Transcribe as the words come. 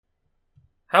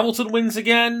Hamilton wins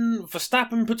again,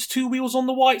 Verstappen puts 2 wheels on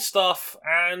the white stuff,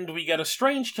 and we get a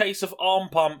strange case of arm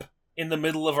pump in the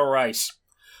middle of a race.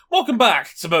 Welcome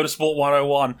back to Motorsport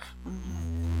 101.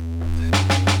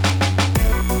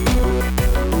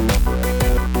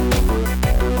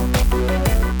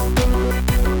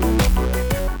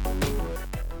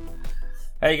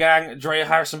 Hey gang, Dre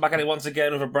Harrison back at it once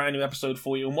again with a brand new episode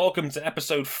for you, and welcome to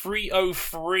episode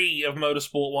 303 of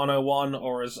Motorsport 101,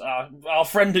 or as our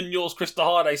friend and yours, Chris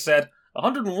DeHarde, said,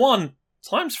 101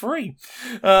 times 3.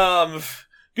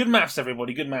 Good maths,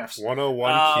 everybody, good maths.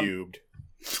 101 cubed.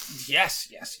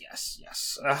 Yes.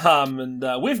 And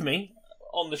with me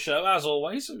on the show, as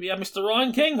always, we have Mr.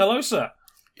 Ryan King. Hello, sir.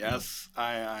 Yes,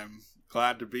 I'm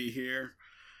glad to be here.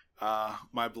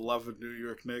 My beloved New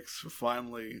York Knicks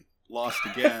finally lost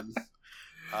again.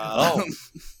 I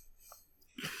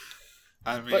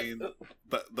mean,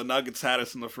 the Nuggets had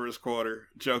us in the first quarter.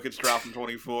 Jokic dropped from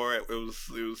 24. It was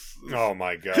Oh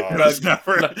my god! It was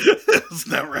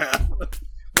never happened.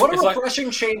 What a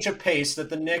refreshing change of pace that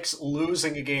the Knicks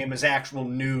losing a game is actual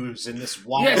news in this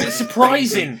wild, it's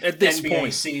surprising at this NBA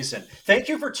point. season. Thank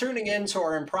you for tuning in to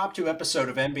our impromptu episode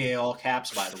of NBA All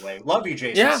Caps, by the way. Love you,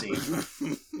 Jason C.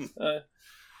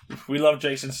 We love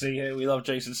Jason C here. We love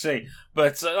Jason C.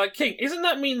 But, King, isn't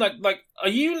that mean, are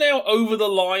you now over the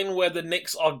line where the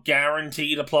Knicks are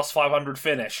guaranteed a plus 500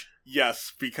 finish?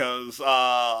 Yes, because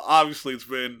obviously it's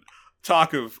been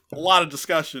talk of a lot of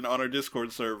discussion on our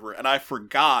Discord server, and I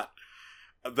forgot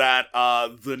that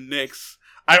the Knicks...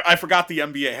 I forgot the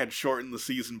NBA had shortened the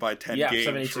season by 10 games. Yeah,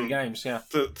 72 games, yeah.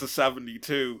 To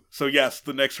 72. So yes,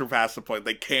 the Knicks are past the point.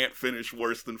 They can't finish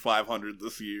worse than 500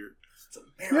 this year. It's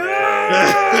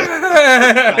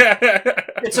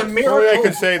a miracle. Only I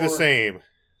could say the same.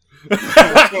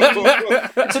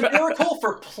 It's a miracle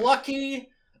for plucky,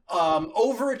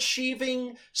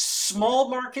 overachieving, small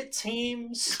market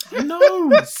teams. No!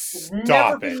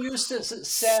 Never been used to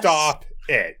success. Stop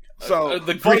it. So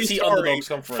the gritty underdogs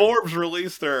come from Forbes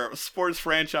released their sports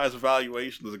franchise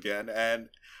evaluations again, and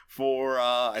for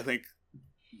I think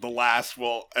the last,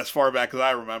 as far back as I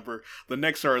remember, the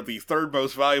Knicks are the third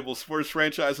most valuable sports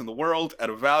franchise in the world at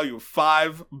a value of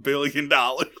 $5 billion.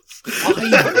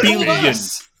 $5 billion.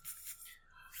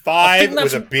 5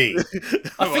 with a B.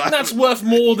 I think that's worth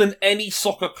more than any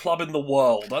soccer club in the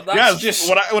world. That's just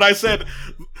when I said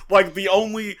the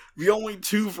only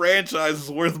two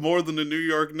franchises worth more than the New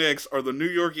York Knicks are the New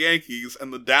York Yankees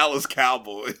and the Dallas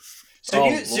Cowboys. So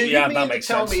you mean to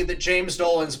tell me that James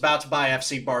Dolan's about to buy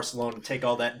FC Barcelona and take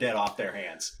all that debt off their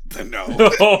hands? No.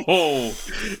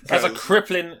 That's a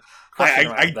crippling...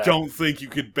 I don't think you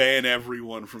could ban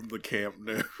everyone from the Camp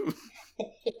Nou.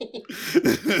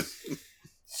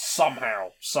 Somehow.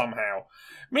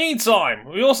 Meantime,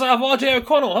 we also have RJ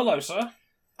O'Connell. Hello, sir.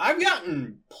 I've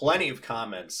gotten plenty of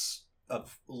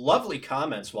lovely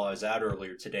comments while I was out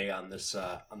earlier today on this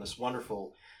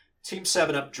wonderful Team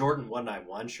 7-Up Jordan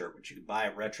 191 shirt, which you can buy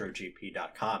at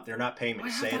retrogp.com. They're not paying me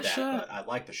to say that, but I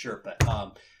like the shirt. But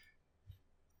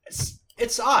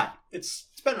it's odd. It's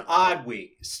been an odd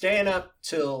week. Staying up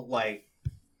till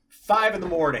 5 in the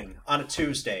morning on a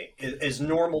Tuesday is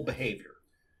normal behavior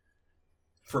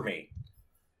for me.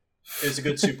 It's a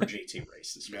good Super GT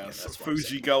race this weekend. Yes,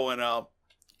 Fuji going up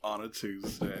on a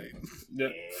Tuesday. Yeah.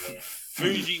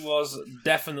 Fuji was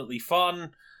definitely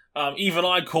fun. Even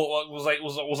I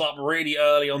was up really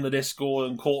early on the Discord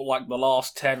and caught the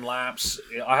last 10 laps.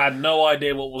 I had no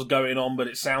idea what was going on, but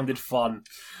it sounded fun.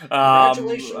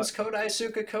 Congratulations, Kodai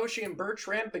Tsukakoshi and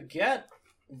Bertrand Baguette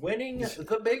winning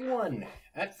the big one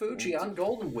at Fuji on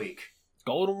Golden Week.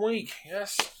 Golden Week,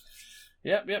 yes.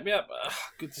 Yep.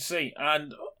 Good to see.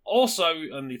 And also,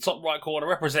 in the top right corner,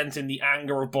 representing the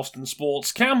anger of Boston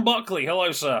sports, Cam Buckley.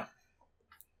 Hello, sir.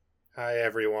 Hi,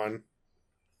 everyone.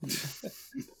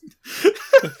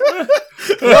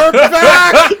 We're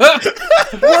back!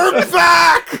 We're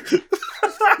back!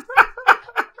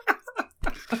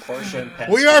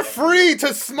 We are free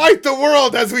to smite the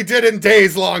world as we did in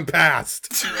days long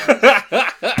past.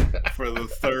 For the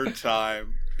third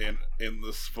time in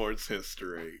the sports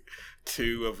history,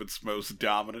 two of its most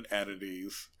dominant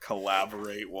entities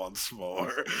collaborate once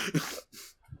more.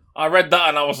 I read that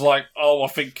and I was like, I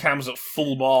think Cam's at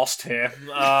full mast here.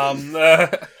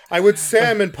 I would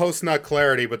say I'm in post-nut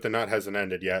clarity, but the nut hasn't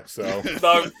ended yet, so...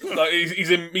 No,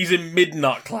 he's in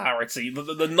mid-nut clarity.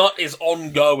 The nut is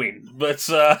ongoing, but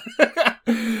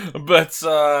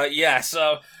yeah,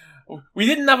 so... We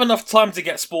didn't have enough time to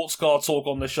get sports car talk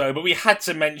on the show, but we had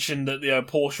to mention that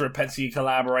Porsche and Penske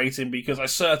collaborating because a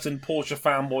certain Porsche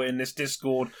fanboy in this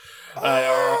Discord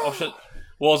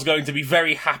was going to be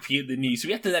very happy at the news. So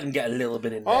we have to let him get a little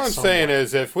bit in there. All I'm saying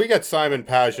is, if we get Simon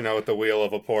Pagenaud at the wheel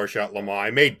of a Porsche at Le Mans, I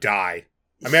may die.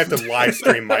 I may have to live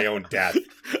stream my own death.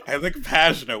 I think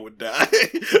Pagenaud would die.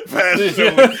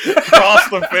 Pagenaud would cross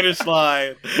the finish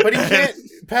line. But he can't.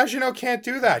 Pagenaud can't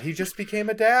do that. He just became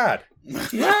a dad.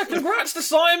 Yeah, congrats to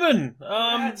Simon.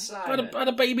 Congrats, Simon. Had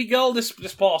a baby girl this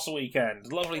past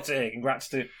weekend. Lovely to hear. Congrats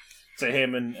to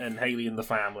him and Haley and the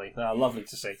family. Lovely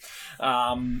to see.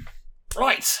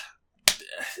 Right.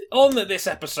 On this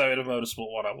episode of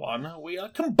Motorsport 101, we are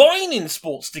combining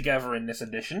sports together in this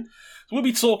edition. So we'll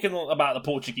be talking about the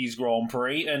Portuguese Grand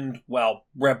Prix and, well,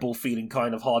 Red Bull feeling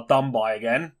kind of hard done by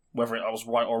again, whether I was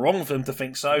right or wrong for them to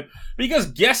think so,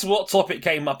 because guess what topic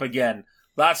came up again?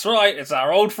 That's right, it's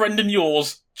our old friend and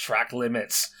yours, track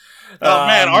limits. Oh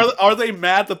man, are they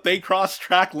mad that they crossed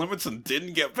track limits and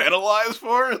didn't get penalized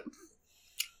for it?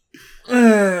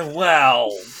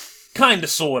 Well, kind of,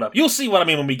 sort of. You'll see what I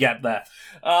mean when we get there.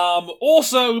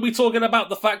 Also, we'll be talking about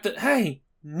the fact that, hey,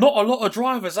 not a lot of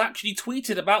drivers actually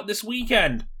tweeted about this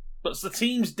weekend, but the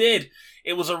teams did.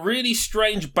 It was a really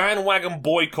strange bandwagon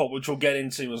boycott, which we'll get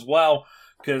into as well,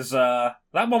 because that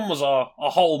one was a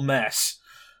whole mess.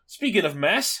 Speaking of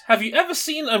mess, have you ever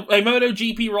seen a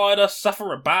MotoGP rider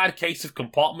suffer a bad case of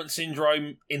compartment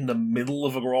syndrome in the middle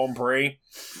of a Grand Prix?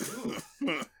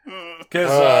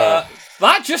 Because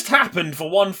that just happened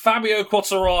for one Fabio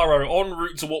Quartararo en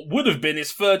route to what would have been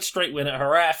his third straight win at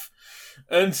Jerez,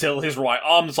 until his right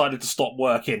arm decided to stop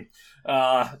working.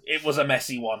 It was a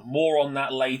messy one. More on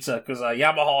that later, because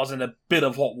Yamaha's in a bit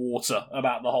of hot water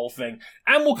about the whole thing.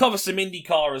 And we'll cover some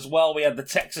IndyCar as well. We had the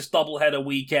Texas doubleheader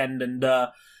weekend, and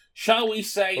shall we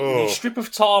say, the strip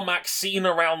of tarmac seen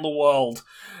around the world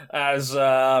as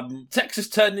Texas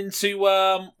turned into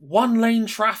one-lane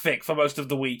traffic for most of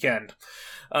the weekend.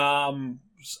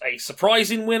 A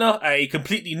surprising winner, a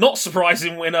completely not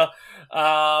surprising winner.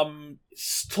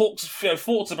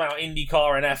 Thoughts about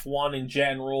IndyCar and F1 in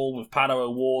general with Pato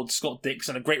O'Ward, Scott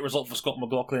Dixon, a great result for Scott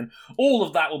McLaughlin. All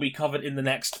of that will be covered in the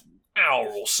next hour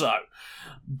or so.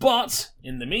 But,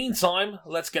 in the meantime,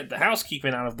 let's get the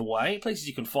housekeeping out of the way. Places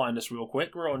you can find us real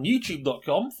quick. We're on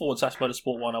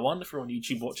youtube.com/Motorsport101 if you're on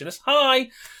YouTube watching us. Hi!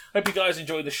 Hope you guys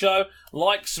enjoyed the show.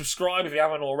 Like, subscribe if you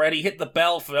haven't already. Hit the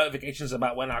bell for notifications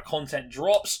about when our content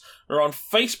drops. We're on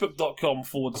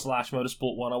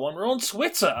Facebook.com/Motorsport101. We're on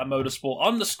Twitter at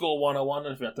Motorsport_101.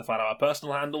 And if you have to find out our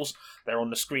personal handles, they're on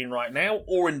the screen right now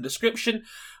or in the description.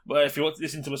 But if you want to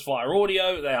listen to us via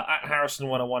audio, they are at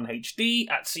Harrison101HD,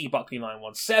 at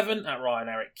CBuckley917, at Ryan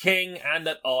Eric King, and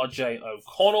at RJ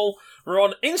O'Connell. We're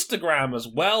on Instagram as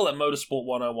well, at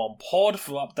Motorsport101pod,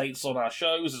 for updates on our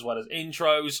shows, as well as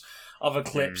intros, other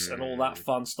clips, and all that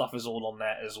fun stuff is all on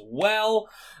there as well,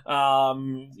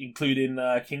 including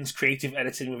King's creative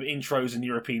editing with intros in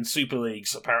European Super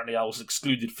Leagues. Apparently I was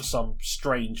excluded for some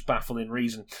strange, baffling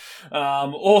reason.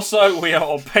 Also, we are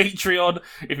on Patreon,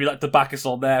 if you'd like to back us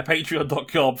on there,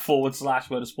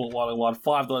 patreon.com/Motorsport101.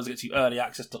 $5 gets you early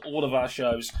access to all of our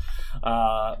shows,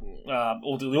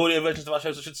 all the audio versions of our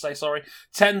shows, I should say, sorry.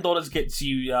 $10 gets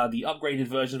you the upgraded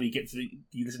versions, where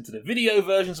you listen to the video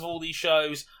versions of all these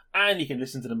shows, and you can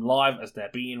listen to them live as they're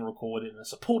being recorded in the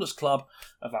supporters club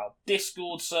of our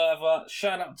Discord server.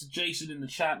 Shout out to Jason in the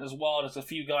chat as well. There's a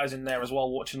few guys in there as well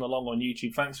watching along on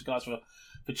YouTube. Thanks guys for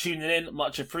tuning in.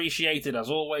 Much appreciated as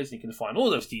always. You can find all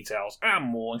those details and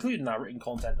more, including our written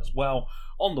content as well,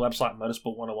 on the website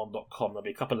motorsport101.com. There'll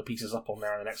be a couple of pieces up on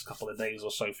there in the next couple of days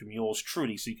or so from yours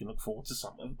truly, so you can look forward to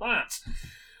some of that.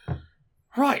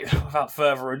 Right, without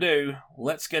further ado,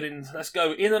 let's go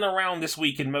in and around this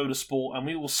week in motorsport, and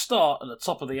we will start at the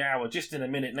top of the hour just in a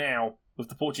minute now with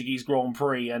the Portuguese Grand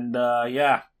Prix, and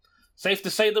safe to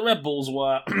say the Red Bulls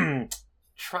were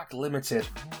track limited.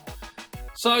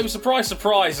 So, surprise,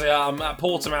 surprise, at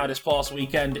Portimao this past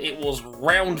weekend, it was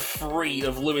round 3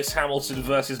 of Lewis Hamilton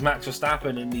versus Max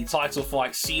Verstappen in the title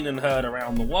fight seen and heard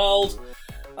around the world.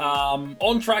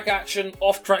 On-track action,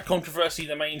 off-track controversy,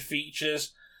 the main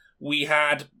features. We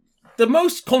had the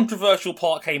most controversial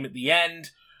part came at the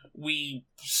end. We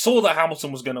saw that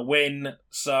Hamilton was going to win,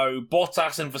 so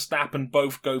Bottas and Verstappen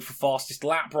both go for fastest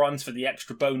lap runs for the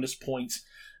extra bonus points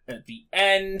at the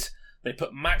end. They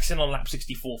put Max in on lap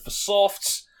 64 for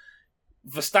softs.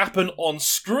 Verstappen on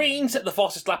screen set the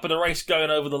fastest lap of the race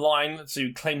going over the line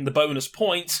to claim the bonus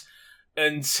point,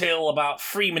 until about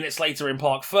 3 minutes later in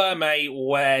Parc Fermé,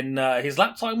 when his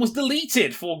lap time was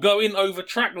deleted for going over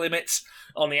track limits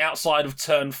on the outside of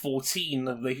turn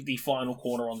 14, the final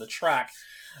corner on the track.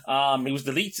 He was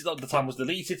deleted, the time was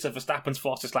deleted, so Verstappen's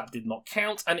fastest lap did not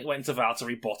count, and it went to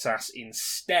Valtteri Bottas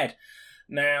instead.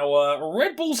 Now,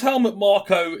 Red Bull's Helmut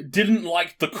Marko didn't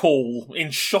like the call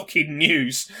in shocking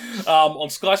news. On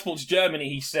Sky Sports Germany,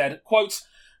 he said, quote,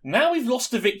 "Now we've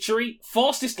lost the victory,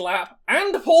 fastest lap,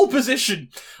 and pole position.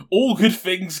 All good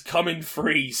things come in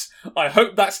threes. I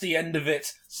hope that's the end of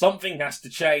it. Something has to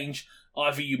change.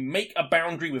 Either you make a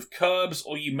boundary with curbs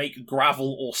or you make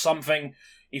gravel or something.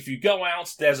 If you go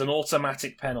out, there's an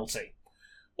automatic penalty."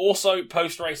 Also,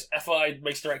 post-race, FIA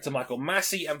Race Director Michael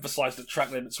Massey emphasised that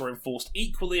track limits were enforced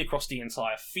equally across the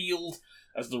entire field,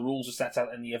 as the rules were set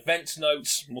out in the event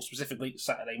notes, more specifically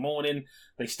Saturday morning.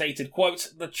 They stated,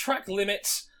 quote, "The track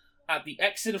limits at the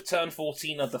exit of turn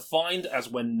 14 are defined as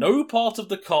when no part of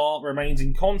the car remains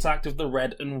in contact with the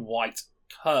red and white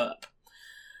curb."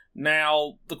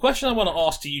 Now, the question I want to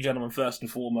ask to you gentlemen first and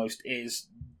foremost is,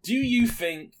 do you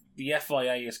think the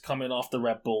FIA is coming after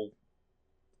Red Bull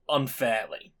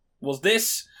unfairly? Was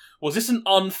this an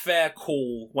unfair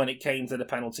call when it came to the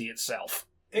penalty itself?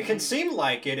 It can seem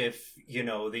like it if,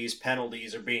 these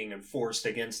penalties are being enforced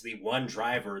against the one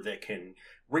driver that can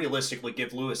realistically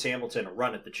give Lewis Hamilton a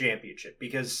run at the championship.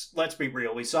 Because, let's be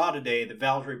real, we saw today that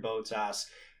Valtteri Bottas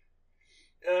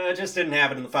just didn't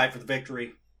have it in the fight for the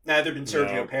victory. Neither did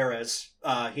Sergio Perez.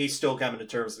 He's still coming to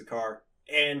terms with the car.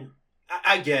 And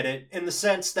I get it, in the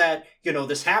sense that,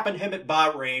 this happened to him at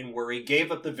Bahrain, where he gave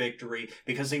up the victory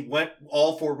because he went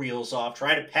all four wheels off,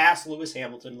 trying to pass Lewis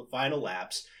Hamilton in the final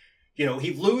laps.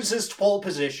 He loses pole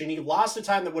position. He lost a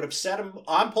time that would have set him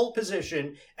on pole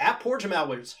position at Portimao,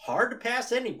 which is hard to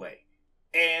pass anyway.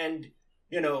 And,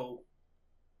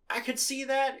 I could see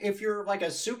that if you're like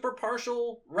a super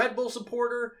partial Red Bull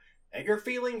supporter and you're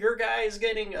feeling your guy is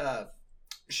getting,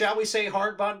 shall we say,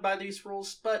 hard by these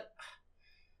rules, but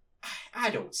I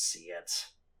don't see it.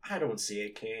 I don't see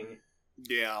it, King.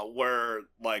 Yeah, where,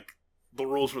 the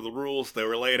rules were the rules. They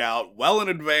were laid out well in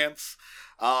advance.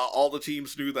 All the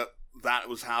teams knew that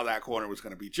was how that corner was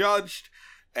going to be judged.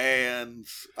 And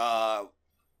the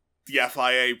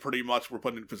FIA pretty much were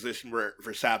put in a position where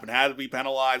Verstappen had to be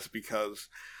penalized because,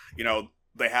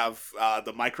 they have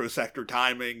the microsector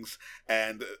timings.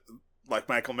 And like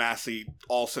Michael Massey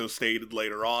also stated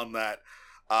later on that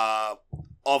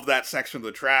of that section of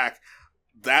the track,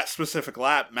 that specific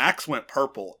lap, Max went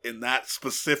purple in that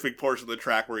specific portion of the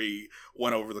track where he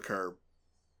went over the curb.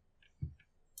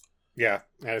 Yeah,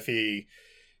 and if he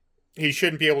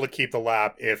shouldn't be able to keep the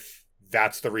lap if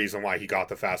that's the reason why he got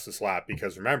the fastest lap,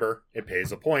 because remember, it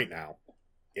pays a point now.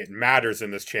 It matters in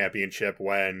this championship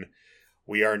when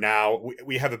we are now,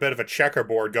 we have a bit of a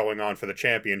checkerboard going on for the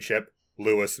championship.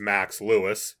 Lewis, Max,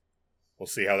 Lewis. We'll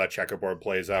see how that checkerboard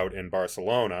plays out in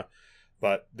Barcelona.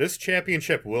 But this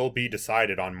championship will be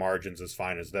decided on margins as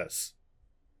fine as this.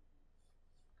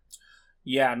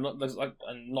 Yeah,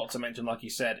 not to mention, like you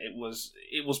said, it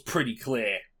was pretty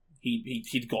clear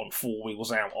he'd gone 4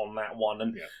 wheels out on that one,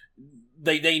 and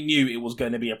they knew it was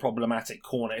going to be a problematic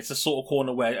corner. It's the sort of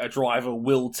corner where a driver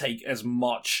will take as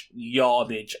much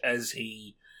yardage as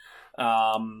he,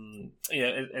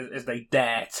 as they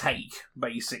dare take,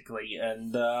 basically.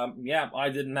 And I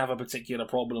didn't have a particular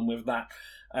problem with that.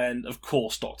 And of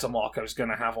course, Dr. Marco's going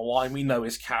to have a line. We know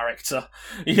his character.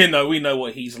 We know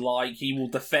what he's like. He will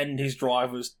defend his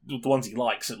drivers, the ones he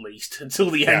likes at least, until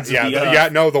the end of the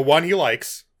earth. The one he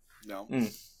likes. No.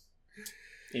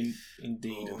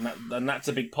 Indeed. And that's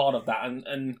a big part of that.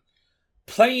 And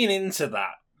playing into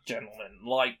that, gentlemen,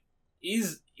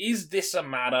 is this a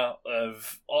matter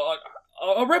of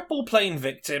a Red Bull playing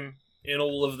victim in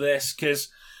all of this? Because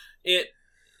it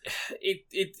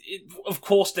of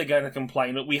course they're going to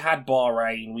complain, but we had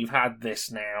Bahrain, we've had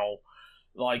this now.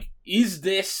 Is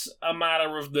this a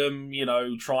matter of them,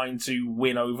 trying to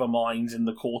win over minds in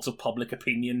the court of public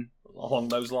opinion along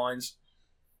those lines?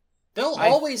 They'll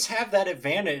always have that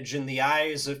advantage in the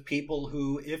eyes of people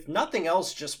who, if nothing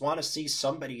else, just want to see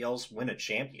somebody else win a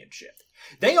championship.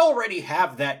 They already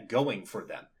have that going for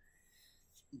them.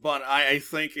 But I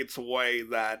think it's a way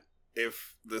that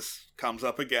if this comes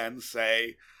up again,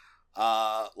 say,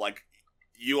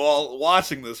 you all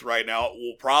watching this right now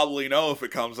will probably know if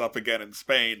it comes up again in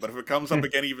Spain, but if it comes up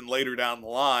again even later down the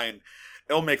line,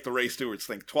 it'll make the race stewards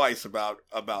think twice about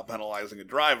penalizing a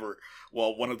driver.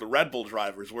 Well, one of the Red Bull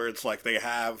drivers, where it's like they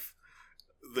have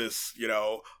this,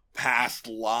 past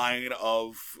line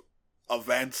of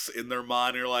events in their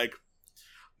mind. You're like,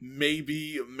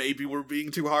 maybe we're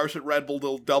being too harsh at Red Bull.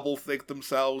 They'll double think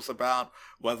themselves about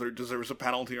whether it deserves a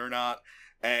penalty or not.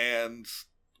 And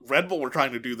Red Bull were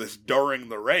trying to do this during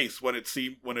the race when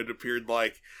it appeared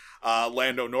like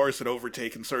Lando Norris had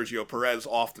overtaken Sergio Perez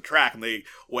off the track, and they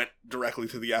went directly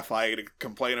to the FIA to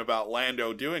complain about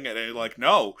Lando doing it. And they're like,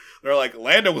 no, they're like,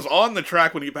 Lando was on the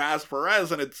track when he passed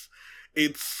Perez, and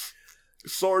it's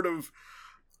sort of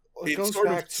It goes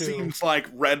back to seems like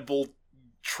Red Bull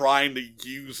trying to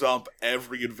use up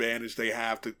every advantage they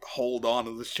have to hold on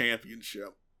to this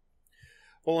championship.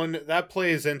 well, and that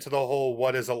plays into the whole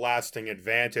what is a lasting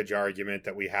advantage argument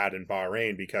that we had in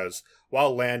Bahrain, because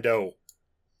while Lando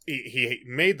he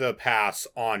made the pass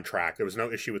on track, there was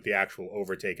no issue with the actual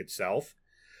overtake itself,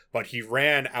 but he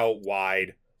ran out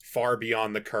wide far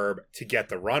beyond the curb to get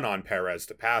the run on Perez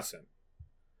to pass him.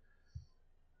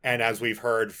 And as we've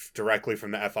heard directly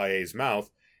from the FIA's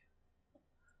mouth,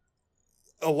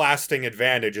 a lasting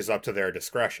advantage is up to their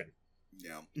discretion.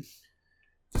 Yeah.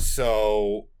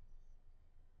 So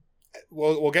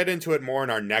we'll get into it more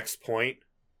in our next point,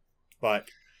 but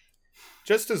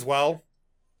just as well,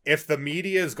 if the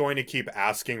media is going to keep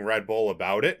asking Red Bull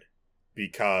about it,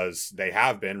 because they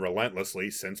have been relentlessly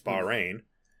since Bahrain,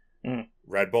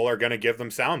 Red Bull are going to give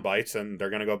them sound bites and they're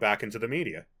going to go back into the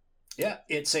media. Yeah,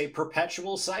 it's a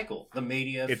perpetual cycle. The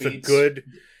media It's feeds...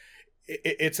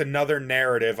 it's another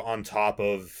narrative on top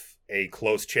of a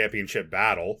close championship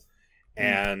battle,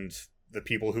 and the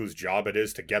people whose job it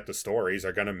is to get the stories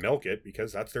are going to milk it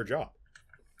because that's their job.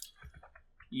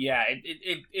 Yeah,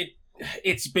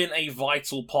 it's been a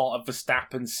vital part of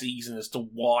Verstappen's season as to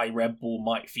why Red Bull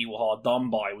might feel hard done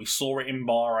by. We saw it in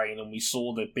Bahrain, and we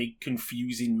saw the big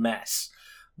confusing mess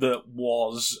that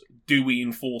was, do we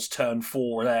enforce turn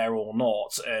 4 there or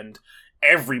not? And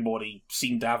everybody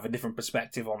seemed to have a different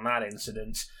perspective on that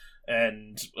incident.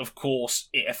 And of course,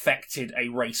 it affected a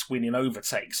race-winning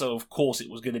overtake. So of course, it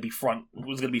was going to be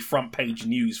front page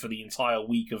news for the entire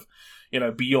week of,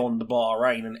 beyond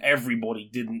Bahrain. And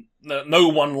everybody no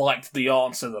one liked the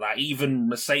answer to that. Even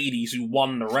Mercedes, who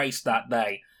won the race that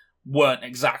day, weren't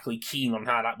exactly keen on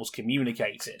how that was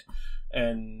communicated.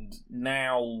 And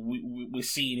now we're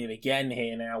seeing it again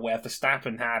here now, where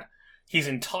Verstappen had his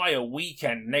entire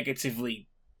weekend negatively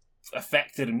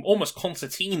affected and almost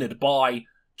concertinaed by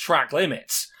track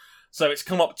limits. So it's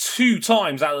come up 2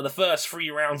 times out of the first 3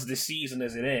 rounds of this season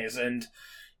as it is, and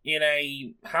in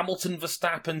a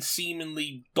Hamilton-Verstappen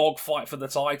seemingly dogfight for the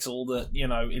title that,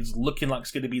 is looking like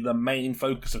it's going to be the main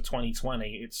focus of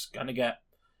 2020, it's going to get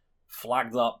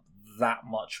flagged up that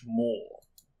much more.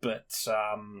 But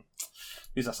at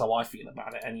least that's how I feel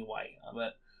about it anyway.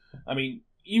 But I mean,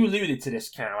 you alluded to this,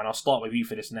 Cam, and I'll start with you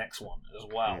for this next one as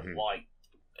well.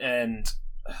 Mm-hmm. And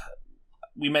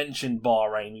we mentioned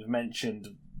Bahrain. We've mentioned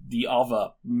the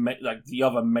other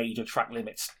major track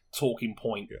limits talking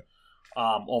point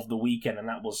of the weekend, and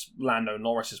that was Lando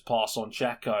Norris's pass on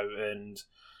Checo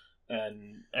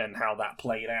and how that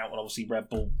played out. And obviously Red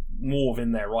Bull more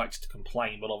within their rights to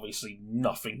complain, but obviously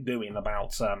nothing doing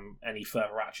about any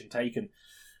further action taken.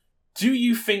 Do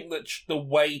you think that the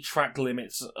way track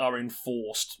limits are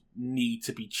enforced need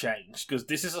to be changed? Because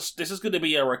this is going to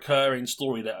be a recurring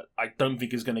story that I don't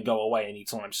think is going to go away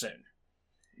anytime soon.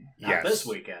 Not this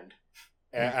weekend.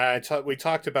 We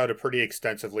talked about it pretty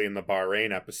extensively in the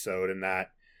Bahrain episode, in that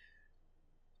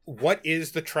what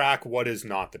is the track, what is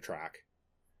not the track.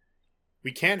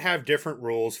 We can't have different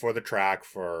rules for the track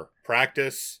for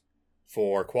practice,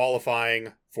 for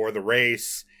qualifying, for the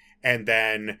race, and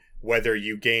then whether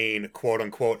you gain,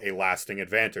 quote-unquote, a lasting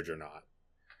advantage or not.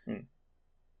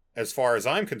 As far as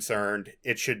I'm concerned,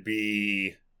 it should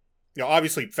be,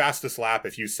 obviously fastest lap.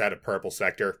 If you set a purple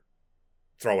sector,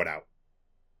 throw it out.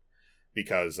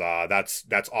 Because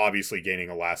that's obviously gaining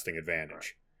a lasting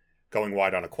advantage. Going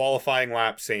wide on a qualifying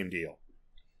lap, same deal.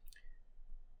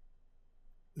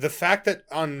 The fact that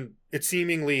it's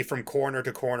seemingly from corner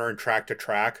to corner and track to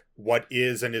track, what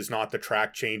is and is not the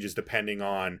track changes depending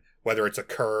on whether it's a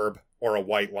curb or a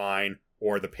white line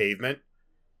or the pavement,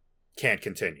 can't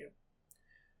continue.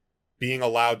 Being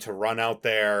allowed to run out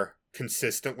there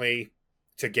consistently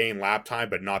to gain lap time,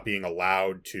 but not being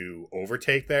allowed to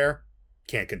overtake there,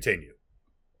 can't continue.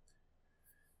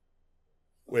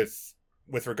 With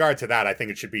regard to that, I think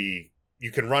it should be,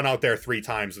 you can run out there 3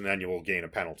 times and then you will gain a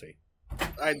penalty.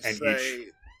 I'd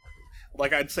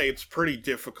say it's pretty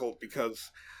difficult because,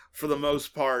 for the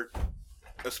most part,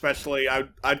 especially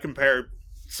I'd compare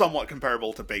somewhat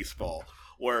comparable to baseball,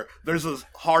 where there's a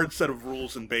hard set of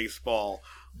rules in baseball,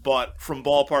 but from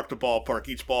ballpark to ballpark,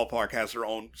 each ballpark has their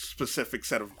own specific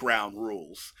set of ground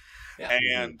rules. Yeah.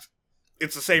 And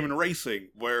it's the same in racing,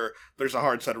 where there's a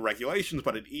hard set of regulations,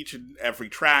 but at each and every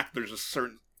track, there's a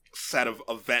certain set of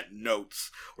event notes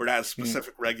where it has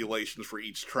specific regulations for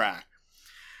each track.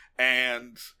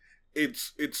 And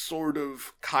it's sort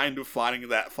of kind of finding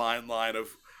that fine line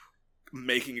of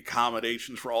making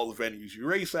accommodations for all the venues you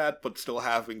race at, but still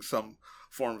having some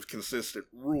form of consistent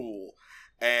rule.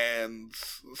 and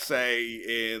say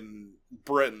in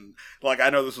Britain, like, I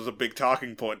know this was a big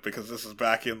talking point because this is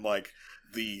back in like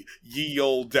the ye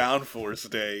old downforce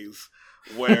days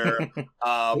where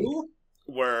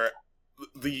where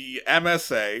the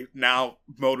MSA, now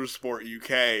Motorsport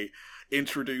UK,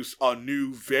 introduced a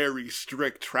new very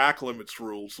strict track limits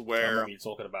rules I where remember you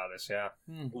talking about this, yeah.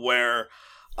 where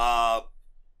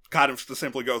kind of to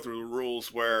simply go through the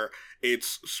rules where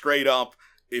it's straight up,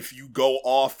 if you go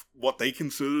off what they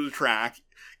consider the track,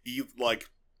 like,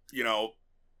 you know,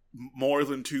 more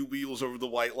than 2 wheels over the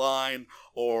white line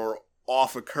or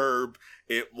off a curb,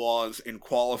 it was in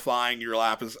qualifying, your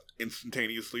lap is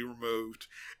instantaneously removed.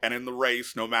 And in the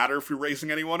race, no matter if you're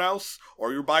racing anyone else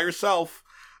or you're by yourself,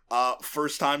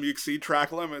 first time you exceed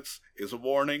track limits is a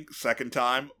warning. Second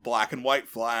time, black and white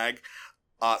flag.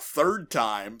 Third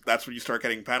time, that's when you start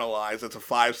getting penalized. That's a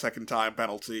 5-second time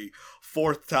penalty.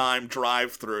 Fourth time,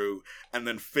 drive-through. And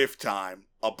then fifth time,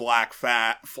 a black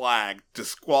flag,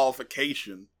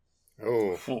 disqualification.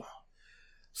 Oh.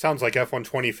 Sounds like F1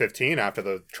 2015 after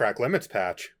the track limits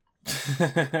patch.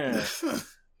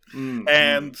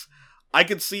 And I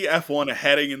could see F1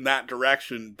 heading in that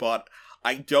direction, but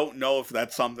I don't know if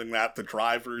that's something that the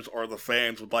drivers or the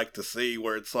fans would like to see,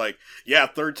 where it's like, yeah,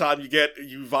 third time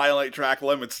you violate track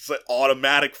limits, it's an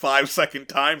automatic 5-second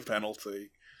time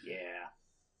penalty. Yeah.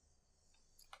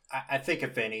 I think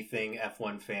if anything,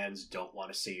 F1 fans don't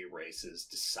want to see races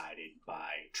decided by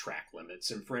track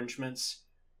limits infringements.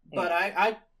 But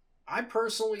I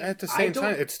personally, at the same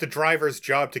time, it's the driver's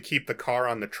job to keep the car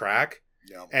on the track,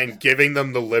 Yeah. and giving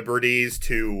them the liberties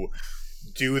to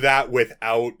do that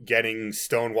without getting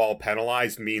Stonewall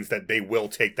penalized means that they will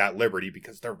take that liberty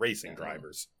because they're racing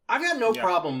drivers. I've got no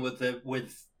problem with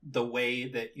the way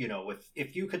that, you know,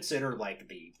 if you consider like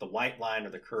the white line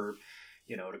or the curb,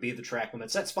 you know, to be the track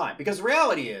limits, that's fine. Because the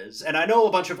reality is, and I know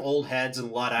a bunch of old heads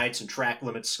and Luddites and track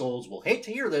limit scolds will hate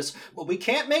to hear this, but we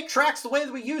can't make tracks the way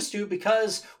that we used to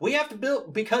because we have to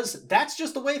build, because that's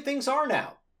just the way things are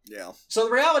now. Yeah. So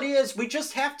the reality is we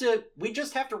just have to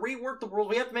rework the rules.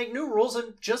 We have to make new rules,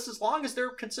 and just as long as they're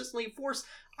consistently enforced,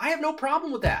 I have no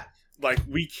problem with that. Like,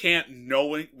 we can't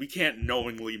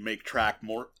knowingly make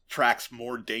tracks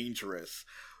more dangerous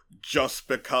just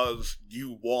because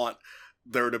you want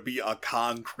there to be a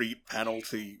concrete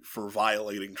penalty for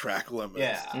violating track limits.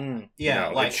 Yeah.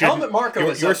 No, like Helmut Marko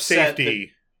is your upset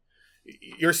safety.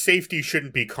 Your safety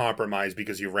shouldn't be compromised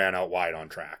because you ran out wide on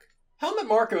track. Helmut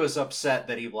Marko is upset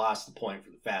that he lost the point for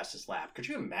the fastest lap. Could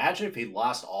you imagine if he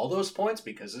lost all those points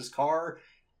because his car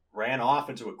ran off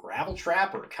into a gravel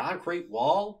trap or a concrete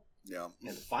wall Yeah. in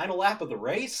the final lap of the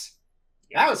race?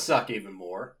 That would suck even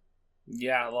more.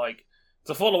 Yeah, like,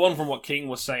 to follow on from what King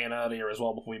was saying earlier as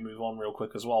well, before we move on real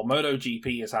quick as well,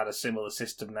 MotoGP has had a similar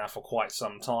system now for quite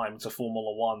some time to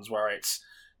Formula One's, where it's,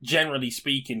 generally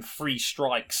speaking, 3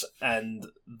 strikes and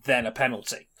then a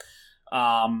penalty.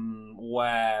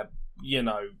 Where, you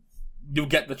know, you'll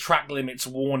get the track limits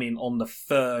warning on the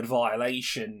 3rd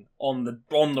violation on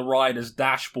the rider's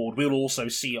dashboard. We'll also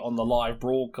see it on the live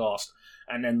broadcast.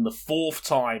 And then the 4th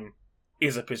time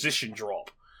is a position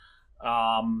drop.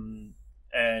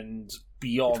 And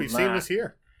beyond Which we've seen this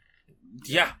year.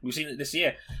 Yeah, we've seen it this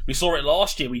year. We saw it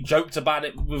last year. We joked about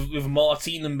it with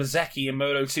Martin and Bezzecchi in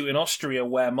Moto2 in Austria,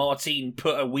 where Martin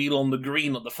put a wheel on the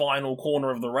green at the final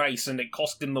corner of the race, and it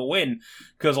cost him the win,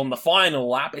 because on the final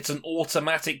lap, it's an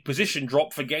automatic position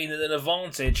drop for gaining an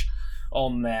advantage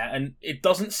on there, and it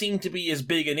doesn't seem to be as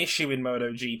big an issue in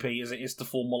MotoGP as it is to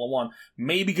Formula 1.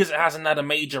 Maybe because it hasn't had a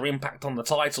major impact on the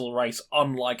title race,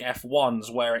 unlike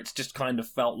F1's, where it's just kind of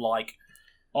felt like,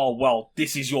 oh, well,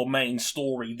 this is your main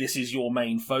story, this is your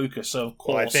main focus, so of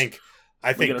course... Well,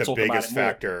 I think the biggest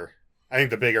factor... I think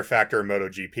the bigger factor in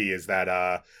MotoGP is that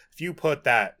if you put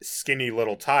that skinny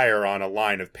little tire on a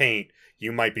line of paint,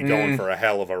 you might be going for a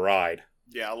hell of a ride.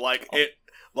 Yeah,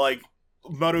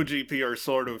 MotoGP are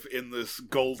sort of in this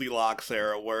Goldilocks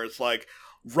era where it's like,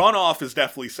 runoff is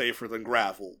definitely safer than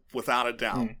gravel, without a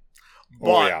doubt.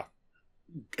 But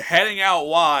heading out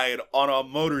wide on a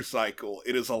motorcycle,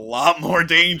 it is a lot more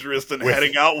dangerous than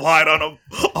heading out wide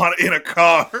in a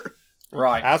car.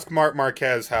 Right. Ask Marc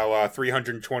Marquez how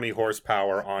 320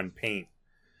 horsepower on paint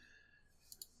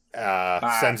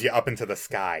sends you up into the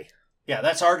sky. Yeah,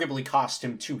 that's arguably cost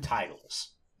him 2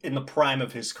 titles in the prime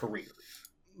of his career.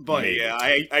 But maybe. Yeah,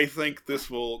 I think this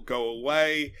will go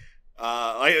away.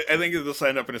 I think this will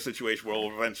end up in a situation where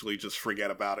we'll eventually just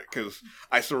forget about it, because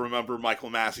I still remember Michael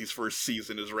Massey's first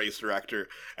season as race director,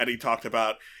 and he talked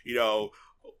about, you know,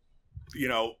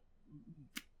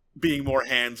 being more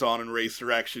hands-on in race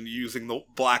direction, using the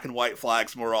black and white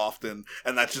flags more often,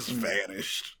 and that just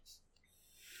vanished.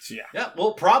 Yeah,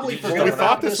 well, probably Did for you Well, go we with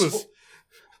thought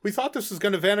that? this was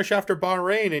going to vanish after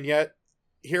Bahrain, and yet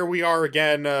here we are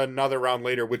again another round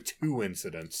later with 2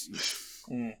 incidents.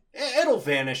 It'll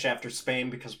vanish after Spain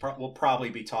because we'll probably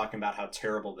be talking about how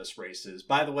terrible this race is.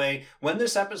 By the way, when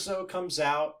this episode comes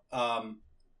out,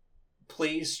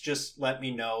 please just let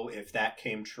me know if that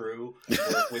came true, or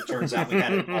if it turns out we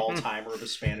had an all-timer of a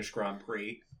Spanish Grand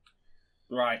Prix.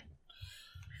 Right.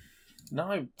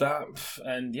 No, that,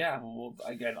 and yeah, well,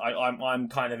 again, I'm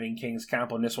kind of in King's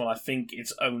camp on this one. I think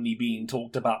it's only being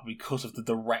talked about because of the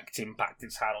direct impact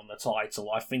it's had on the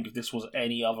title. I think if this was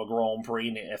any other Grand Prix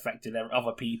and it affected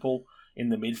other people in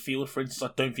the midfield, for instance,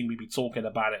 I don't think we'd be talking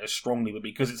about it as strongly, but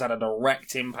because it's had a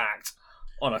direct impact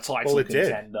on a title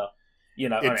contender. You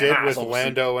know, It did with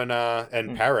Lando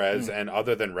and Perez, and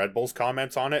other than Red Bull's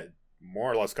comments on it,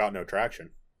 more or less got no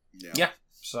traction. Yeah.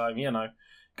 So, you know,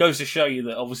 goes to show you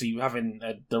that obviously having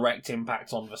a direct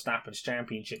impact on Verstappen's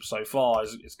championship so far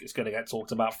is going to get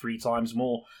talked about 3 times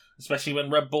more, especially when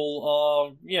Red Bull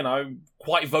are, you know,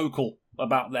 quite vocal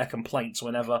about their complaints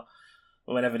whenever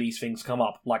these things come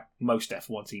up, like most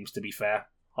F1 teams, to be fair.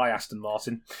 Hi, Aston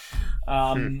Martin.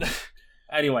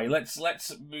 Anyway, let's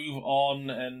move on,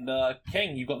 and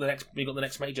King, you got the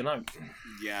next major note.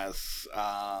 Yes.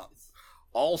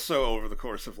 Also, over the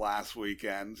course of last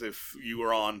weekend, if you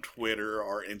were on Twitter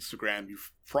or Instagram, you've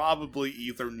probably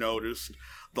either noticed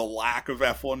the lack of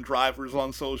F1 drivers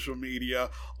on social media,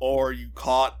 or you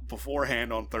caught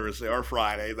beforehand on Thursday or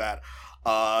Friday that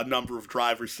a number of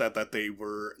drivers said that they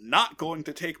were not going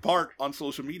to take part on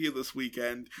social media this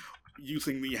weekend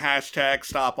using the hashtag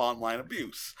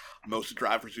 #StopOnlineAbuse. Most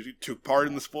drivers who took part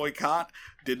in this boycott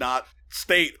did not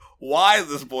state why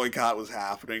this boycott was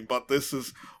happening, but this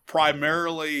is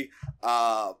primarily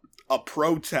a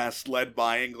protest led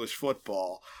by English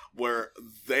football, where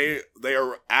they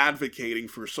are advocating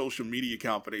for social media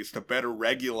companies to better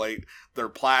regulate their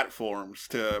platforms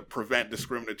to prevent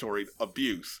discriminatory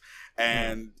abuse.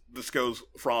 And this goes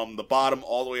from the bottom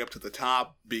all the way up to the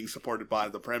top, being supported by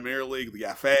the Premier League,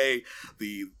 the FA,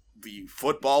 the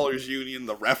Footballers Union,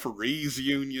 the Referees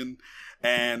Union,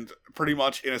 and pretty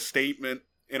much in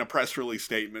a press release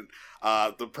statement,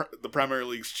 the Premier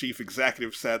League's chief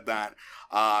executive said that,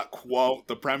 quote,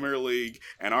 "The Premier League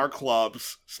and our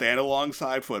clubs stand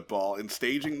alongside football in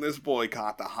staging this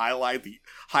boycott to highlight the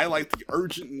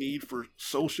urgent need for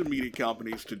social media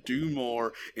companies to do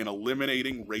more in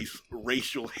eliminating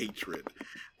racial hatred."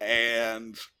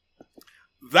 And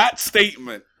that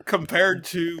statement, compared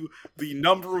to the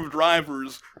number of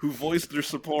drivers who voiced their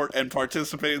support and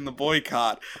participated in the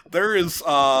boycott, there is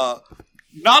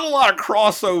not a lot of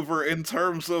crossover in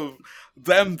terms of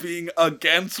them being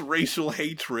against racial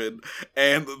hatred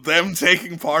and them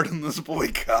taking part in this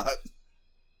boycott.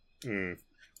 No.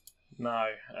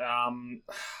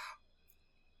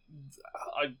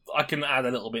 I can add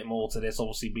a little bit more to this,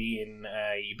 obviously being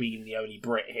the only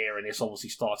Brit here, and it's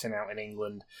obviously starting out in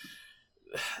England.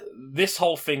 This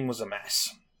whole thing was a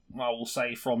mess, I will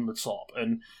say, from the top,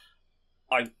 and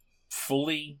I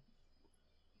fully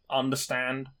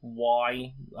understand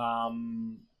why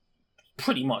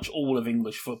pretty much all of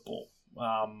English football,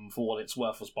 for what it's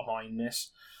worth, was behind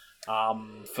this.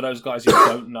 For those guys who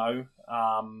don't know,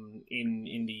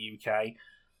 in the UK,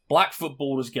 black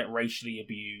footballers get racially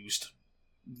abused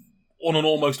on an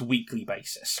almost weekly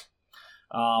basis.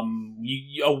 A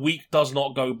week does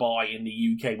not go by in the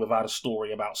UK without a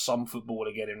story about some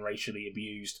footballer getting racially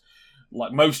abused.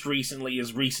 Like most recently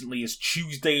as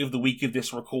Tuesday of the week of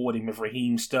this recording, with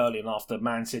Raheem Sterling after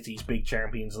Man City's big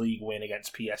Champions League win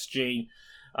against PSG.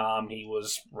 He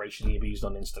was racially abused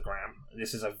on Instagram.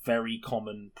 This is a very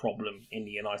common problem in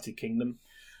the United Kingdom.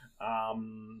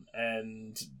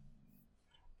 And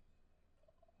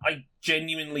I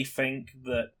genuinely think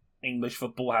that English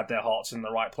football had their hearts in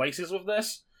the right places with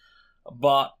this.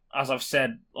 But as I've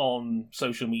said on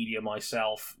social media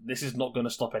myself, this is not going to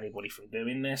stop anybody from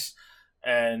doing this.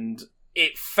 And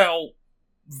it felt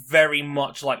very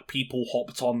much like people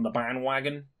hopped on the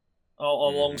bandwagon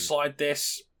alongside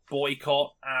this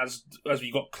boycott as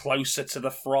we got closer to the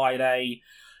Friday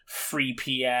 3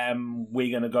 p.m.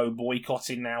 We're going to go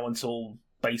boycotting now until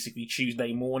basically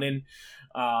Tuesday morning.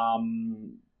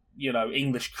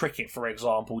 English cricket, for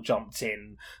example, jumped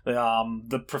in.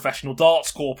 The Professional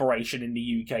Darts Corporation in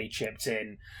the UK chipped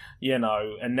in.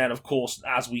 And then, of course,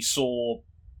 as we saw,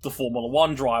 the Formula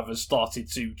 1 drivers started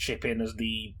to chip in as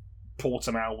the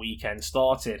Portimao weekend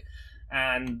started.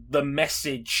 And the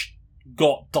message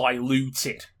got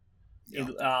diluted.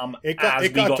 It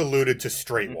got diluted to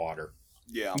straight water.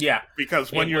 Yeah. Yeah.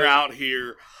 Because when It you're was- out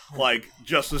here, like,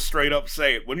 just to straight up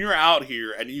say it, when you're out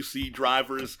here and you see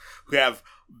drivers who have,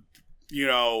 you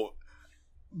know,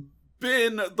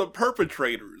 been the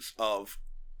perpetrators of,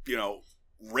 you know,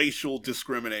 racial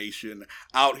discrimination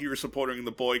out here supporting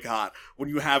the boycott, when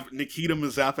you have Nikita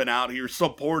Mazepin out here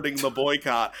supporting the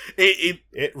boycott,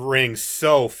 It rings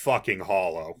so fucking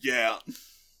hollow. yeah.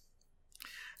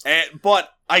 But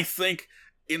I think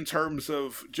in terms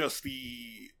of just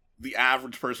the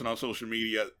average person on social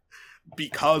media,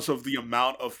 because of the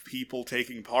amount of people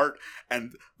taking part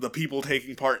and the people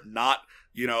taking part not,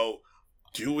 you know,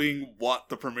 doing what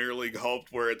the Premier League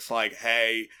hoped, where it's like,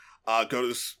 hey, go to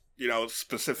this, you know,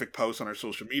 specific posts on our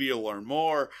social media, learn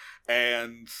more.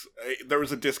 And there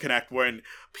was a disconnect when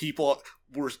people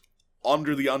were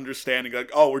under the understanding, like,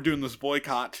 oh, we're doing this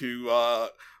boycott to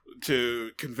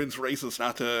convince racists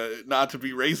not to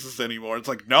be racist anymore. It's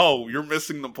like, no, you're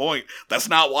missing the point. That's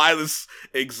not why this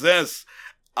exists.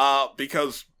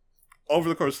 Because over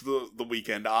the course of the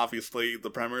weekend, obviously, the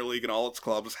Premier League and all its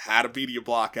clubs had a media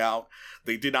blackout.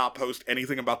 They did not post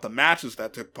anything about the matches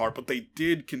that took part, but they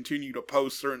did continue to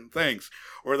post certain things,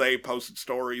 where they posted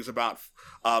stories about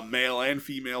male and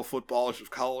female footballers of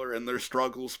color and their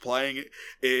struggles playing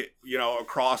it, you know,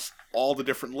 across all the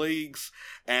different leagues,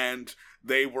 and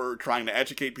they were trying to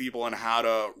educate people on how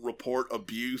to report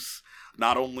abuse,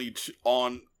 not only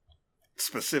on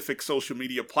specific social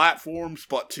media platforms,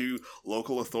 but to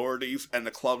local authorities and the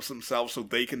clubs themselves, so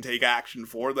they can take action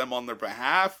for them on their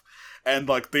behalf. And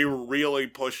like, they were really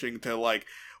pushing to, like,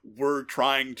 we're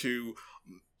trying to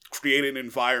create an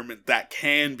environment that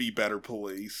can be better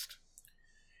policed.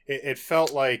 It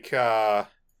felt like, you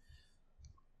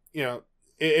know,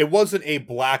 it wasn't a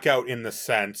blackout in the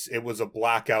sense, it was a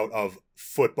blackout of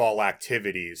football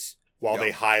activities while Yep.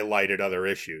 they highlighted other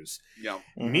issues. Yeah.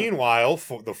 Mhm. Meanwhile,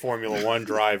 for the Formula One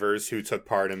drivers who took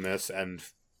part in this, and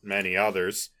many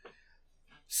others,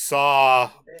 saw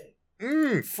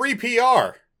free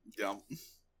PR. Yeah.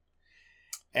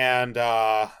 And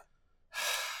I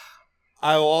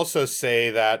will also say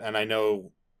that, and I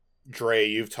know, Dre,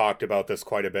 you've talked about this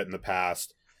quite a bit in the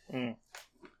past. Mm.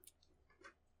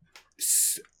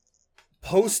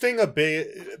 Putting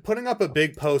up a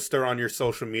big poster on your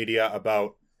social media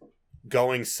about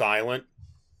going silent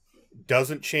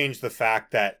doesn't change the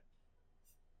fact that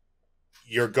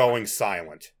you're going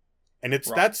silent. And Right.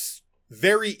 that's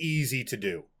very easy to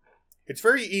do. It's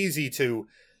very easy to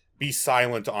be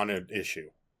silent on an issue.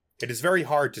 It is very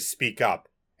hard to speak up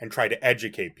and try to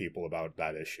educate people about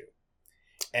that issue.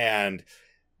 And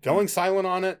going silent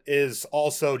on it is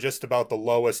also just about the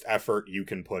lowest effort you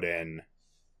can put in.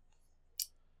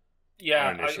 Yeah,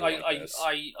 on an issue like this.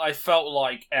 I felt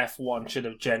like F1 should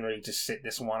have generally just sit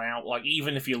this one out. Like,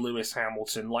 even if you're Lewis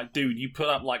Hamilton, like, dude, you put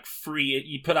up three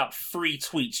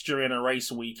tweets during a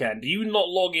race weekend. You not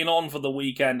logging on for the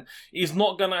weekend is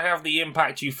not going to have the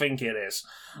impact you think it is.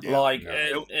 Yeah. Like,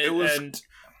 No. It was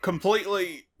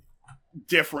completely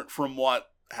different from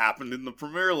what happened in the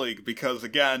Premier League, because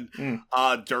again,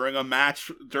 during a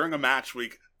match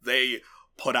week, they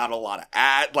put out a lot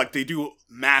of like, they do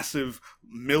massive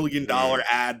 $1 million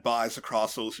ad buys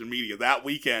across social media. That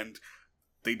weekend,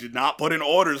 they did not put in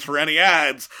orders for any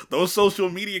ads. Those social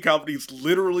media companies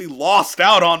literally lost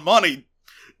out on money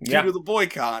due to the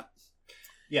boycott.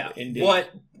 Yeah. Indeed.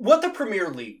 What the Premier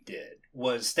League did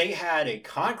was they had a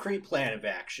concrete plan of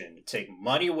action to take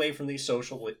money away from these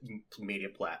social media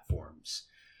platforms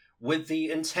with the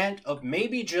intent of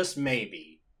maybe, just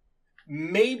maybe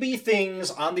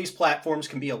things on these platforms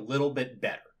can be a little bit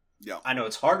better. Yeah. I know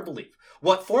it's hard to believe.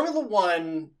 What Formula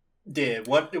One did,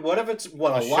 what a I'll lot of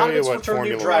its what fraternity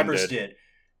Formula drivers One did,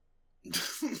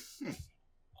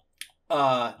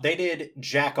 they did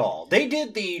jack all. They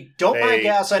did the don't buy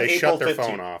gas on they April shut their 15th.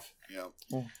 phone off.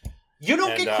 Yeah. You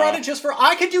don't And, get credit just for.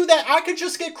 I could do that. I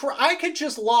could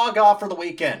just log off for the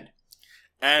weekend.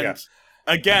 And Yes.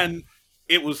 again,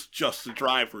 it was just the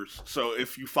drivers. So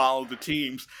if you follow the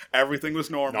teams, everything was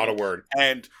normal. Not a word.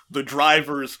 And the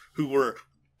drivers who were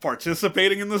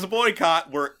participating in this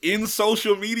boycott were in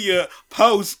social media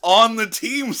posts on the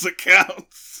team's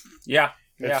accounts. Yeah,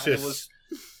 It's yeah, just,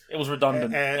 it was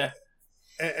redundant. and,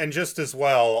 and just as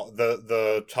well,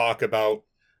 the talk about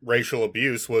racial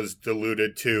abuse was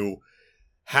diluted to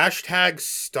hashtag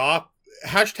stop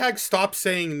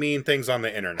saying mean things on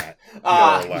the internet. more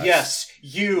or less. Yes,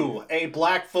 you, a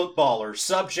black footballer,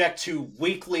 subject to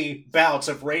weekly bouts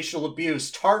of racial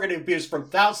abuse, targeted abuse from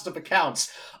thousands of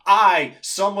accounts. I,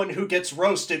 someone who gets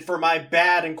roasted for my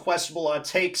bad and questionable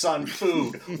takes on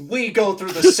food. We go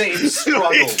through the same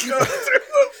struggle.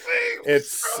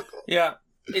 It's Yeah,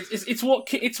 it's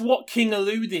what King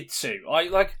alluded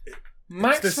to.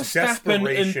 Max this Verstappen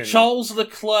desperation. and Charles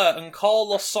Leclerc and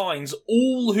Carlos Sainz,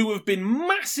 all who have been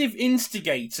massive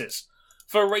instigators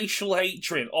for racial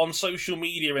hatred on social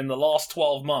media in the last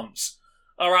 12 months,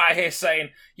 are out here saying,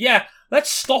 yeah, let's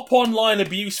stop online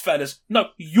abuse, fellas. No,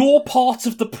 you're part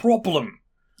of the problem.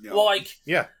 Yeah.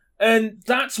 Yeah. And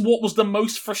that's what was the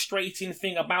most frustrating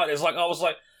thing about it. I was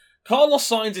like, Carlos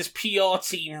Sainz's PR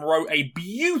team wrote a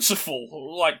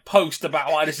beautiful post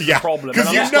about why this is a problem. Because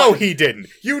he didn't.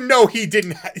 You know he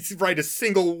didn't write a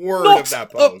single word of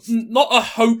that post. Not a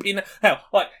hope in hell.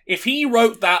 If he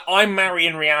wrote that, I'm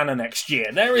marrying Rihanna next year.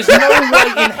 There is no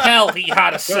way in hell he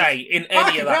had a say in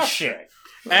any of that shit.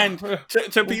 And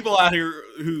to people out here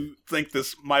who think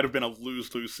this might have been a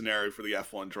lose-lose scenario for the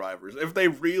F1 drivers, if they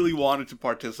really wanted to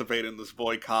participate in this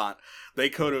boycott, they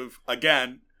could have,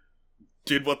 again,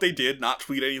 did what they did, not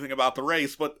tweet anything about the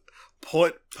race, but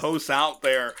put posts out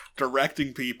there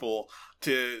directing people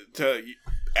to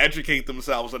educate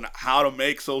themselves on how to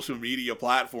make social media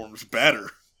platforms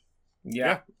better.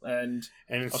 Yeah. And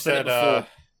instead,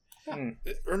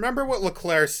 remember what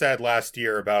Leclerc said last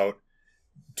year about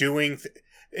doing...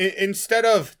 instead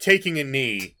of taking a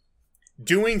knee,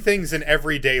 doing things in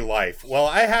everyday life. Well,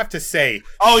 I have to say,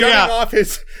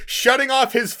 shutting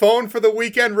off his phone for the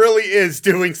weekend really is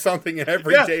doing something in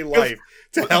everyday life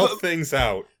to help things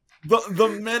out. The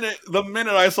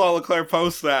minute I saw Leclerc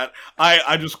post that,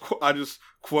 I just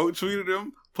quote tweeted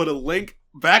him, put a link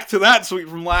back to that tweet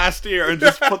from last year, and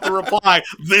just put the reply,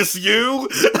 "This you."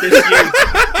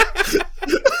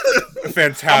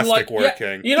 Fantastic work,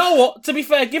 King. You know what? To be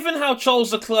fair, given how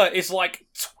Charles Leclerc is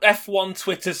F1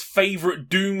 Twitter's favourite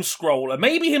doom scroller,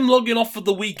 maybe him logging off for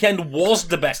the weekend was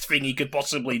the best thing he could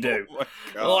possibly do.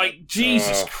 Oh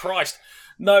Jesus Christ.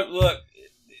 No, look,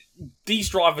 these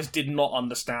drivers did not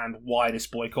understand why this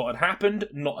boycott had happened.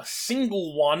 Not a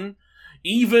single one.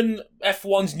 Even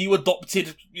F1's new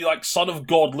adopted, son of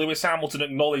God, Lewis Hamilton,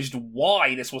 acknowledged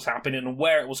why this was happening and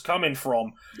where it was coming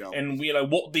from, and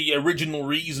what the original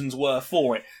reasons were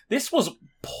for it. This was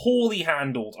poorly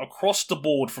handled across the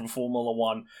board from Formula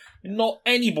One. Not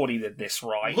anybody did this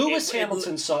right. Lewis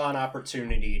Hamilton saw an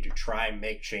opportunity to try and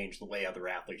make change the way other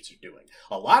athletes are doing.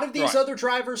 A lot of these other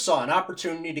drivers saw an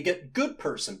opportunity to get good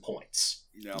person points.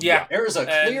 Yeah. There is a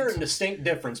clear and distinct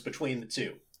difference between the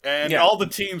two. And all the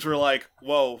teams were like,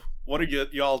 whoa, what are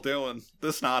y'all doing?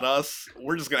 This not us.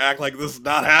 We're just going to act like this is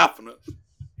not happening.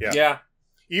 Yeah.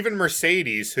 Even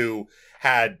Mercedes, who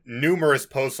had numerous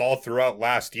posts all throughout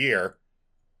last year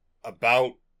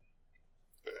about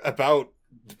the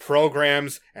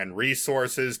programs and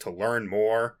resources to learn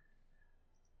more,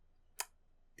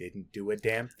 didn't do a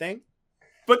damn thing.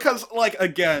 Because,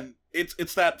 again,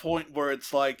 it's that point where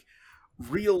it's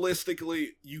realistically,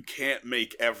 you can't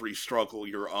make every struggle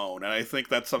your own, and I think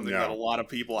that's something that a lot of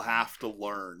people have to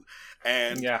learn.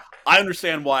 And I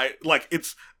understand why,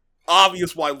 it's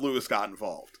obvious why Lewis got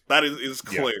involved. That is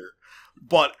clear.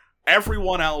 But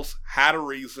everyone else had a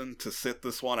reason to sit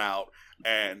this one out,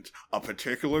 and a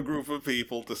particular group of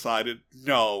people decided,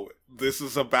 no, this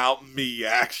is about me,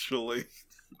 actually.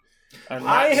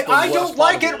 I don't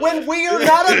like it when we are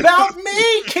not about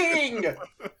me, King!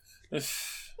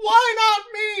 Why not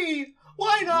me?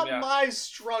 Why not my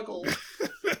struggle?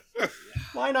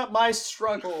 Why not my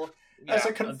struggle as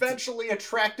a conventionally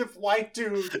attractive white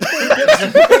dude who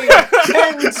gets paid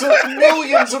tens of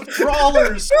millions of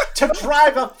dollars to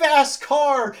drive a fast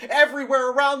car everywhere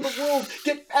around the world,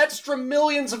 get extra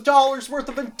millions of dollars worth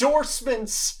of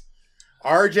endorsements?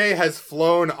 RJ has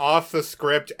flown off the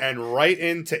script and right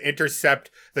in to intercept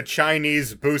the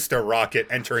Chinese booster rocket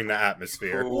entering the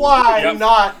atmosphere. Why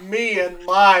not me and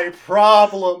my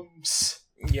problems?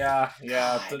 Yeah.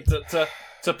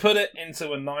 To put it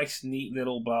into a nice, neat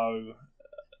little bow,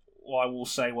 I will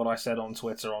say what I said on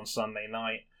Twitter on Sunday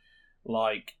night.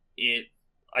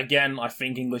 Again, I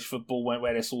think English football,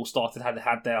 where this all started,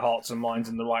 had their hearts and minds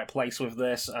in the right place with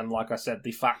this. And like I said,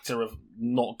 the factor of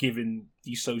not giving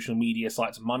these social media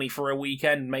sites money for a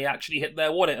weekend may actually hit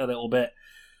their wallet a little bit.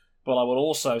 But I would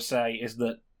also say is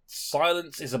that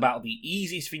silence is about the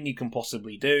easiest thing you can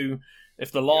possibly do.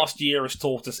 If the last year has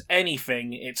taught us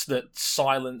anything, it's that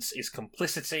silence is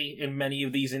complicity in many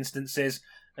of these instances.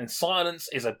 And silence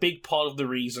is a big part of the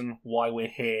reason why we're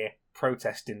here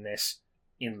protesting this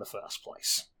in the first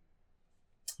place.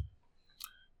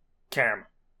 Cam,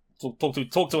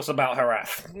 talk to us about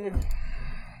Jerez.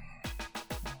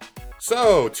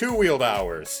 So, two-wheeled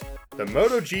hours. The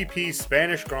MotoGP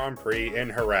Spanish Grand Prix in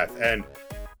Jerez, and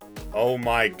oh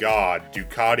my god,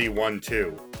 Ducati won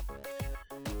too.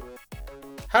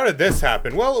 How did this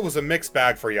happen? Well, it was a mixed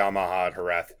bag for Yamaha at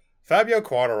Jerez. Fabio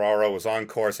Quartararo was on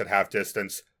course at half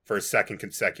distance for his second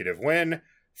consecutive win,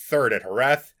 third at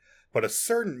Jerez, but a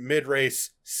certain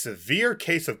mid-race severe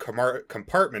case of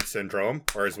compartment syndrome,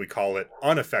 or as we call it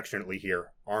unaffectionately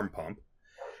here, arm pump,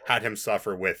 had him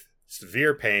suffer with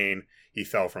severe pain. He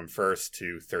fell from first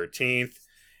to 13th,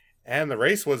 and the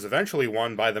race was eventually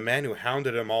won by the man who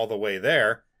hounded him all the way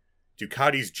there,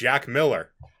 Ducati's Jack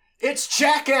Miller. It's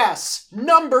Jackass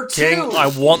number 2. King, I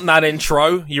want that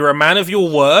intro. You're a man of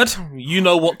your word. You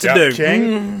know what to do.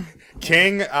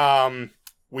 King,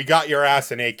 we got your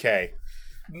ass in 8K.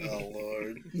 Oh,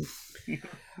 Lord.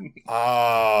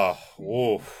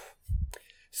 Oof.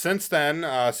 Since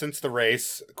then, since the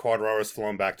race, Quartararo's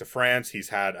flown back to France. He's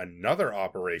had another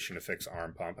operation to fix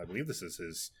arm pump. I believe this is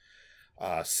his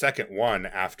second one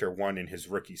after one in his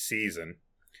rookie season.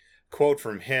 Quote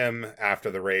from him after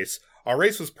the race: "Our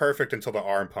race was perfect until the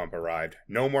arm pump arrived.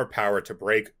 No more power to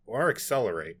brake or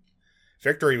accelerate.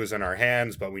 Victory was in our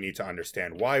hands, but we need to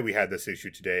understand why we had this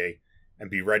issue today and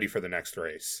be ready for the next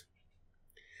race."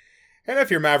 And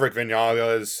if you're Maverick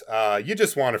Vinales, you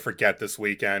just want to forget this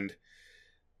weekend.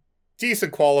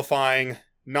 Decent qualifying,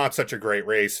 not such a great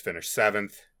race, finished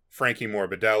 7th. Frankie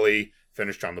Morbidelli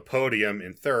finished on the podium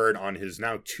in 3rd on his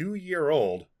now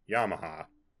 2-year-old Yamaha.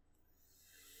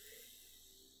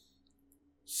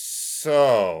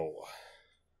 So,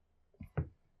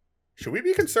 should we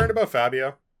be concerned about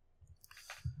Fabio?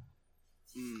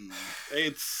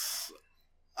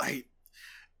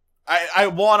 I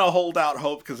want to hold out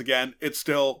hope because again, it's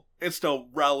still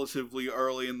relatively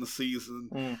early in the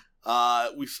season.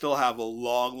 We still have a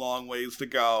long ways to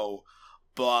go,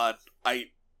 but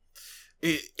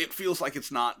it feels like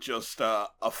it's not just a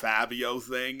Fabio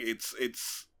thing. It's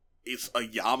a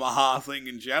Yamaha thing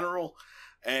in general,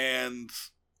 and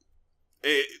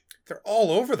they're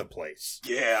all over the place.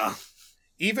 Yeah.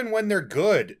 Even when they're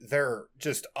good, they're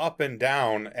just up and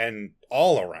down and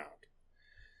all around.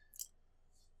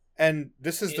 And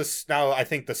this is now, I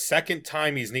think, the second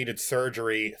time he's needed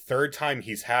surgery, third time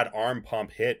he's had arm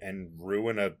pump hit and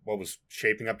ruin what was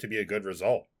shaping up to be a good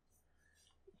result.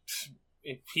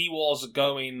 If he was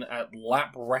going at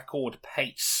lap record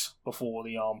pace before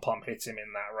the arm pump hit him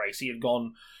in that race, he had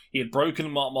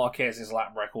broken Marc Marquez's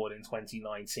lap record in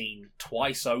 2019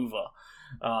 twice over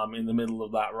in the middle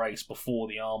of that race before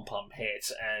the arm pump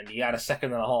hit, and he had a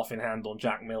second and a half in hand on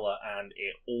Jack Miller, and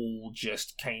it all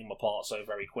just came apart so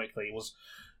very quickly.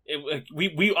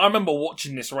 I remember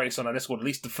watching this race on our Discord, at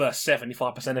least the first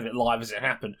 75% of it live as it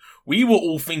happened. We were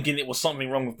all thinking it was something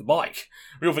wrong with the bike.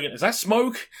 We were thinking, is that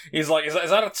smoke? Is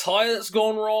that a tyre that's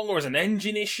gone wrong, or is it an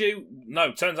engine issue?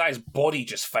 No, turns out his body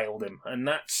just failed him, and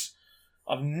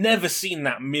I've never seen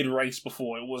that mid-race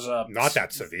before. It was not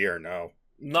that severe, no.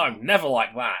 No, never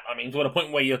like that. I mean, to a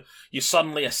point where you're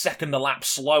suddenly a second a lap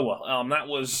slower. That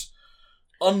was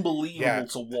unbelievable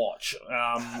to watch.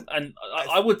 And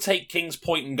I would take King's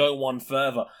point and go one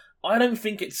further. I don't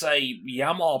think it's a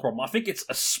Yamaha problem. I think it's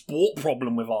a sport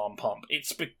problem with arm pump.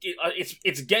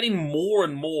 It's getting more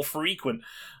and more frequent.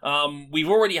 We've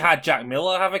already had Jack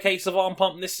Miller have a case of arm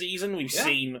pump this season. We've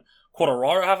seen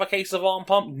Quartararo have a case of arm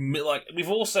pump. Like,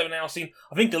 we've also now seen,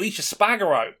 I think, Alicia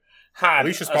Spargaro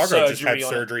just had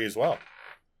surgery as well.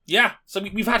 Yeah, so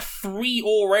we've had 3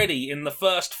 already in the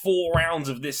first 4 rounds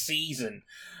of this season.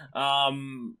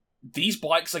 These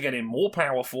bikes are getting more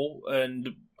powerful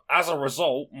and, as a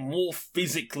result, more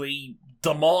physically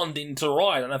demanding to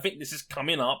ride. And I think this is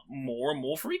coming up more and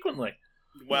more frequently.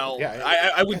 Well,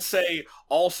 I would say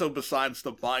also, besides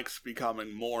the bikes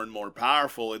becoming more and more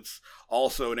powerful, it's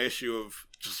also an issue of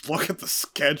just look at the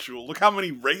schedule. Look how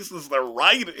many races they're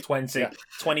riding.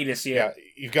 20 this year. Yeah,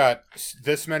 you've got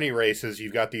this many races.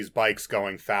 You've got these bikes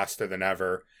going faster than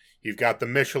ever. You've got the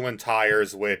Michelin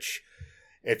tires, which,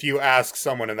 if you ask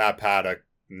someone in that paddock,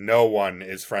 no one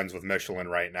is friends with Michelin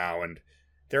right now, and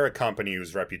they're a company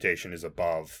whose reputation is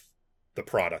above the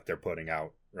product they're putting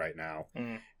out right now.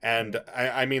 And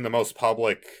I mean, the most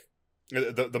public,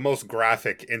 the most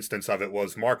graphic instance of it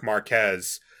was Marc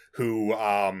Marquez, who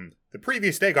the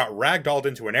previous day got ragdolled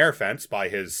into an air fence by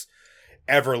his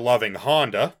ever-loving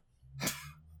Honda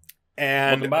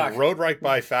and rode right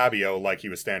by Fabio like he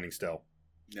was standing still.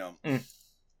 Yeah.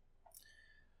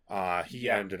 He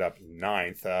ended up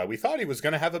 9th. We thought he was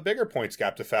going to have a bigger points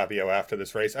gap to Fabio after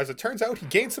this race. As it turns out, he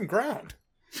gained some ground.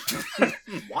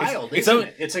 Wild, isn't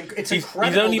it? It's incredible.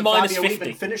 He's only minus Fabio 50.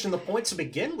 even finishing the points to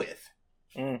begin with.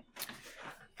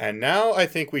 And now I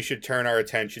think we should turn our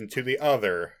attention to the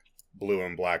other blue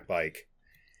and black bike.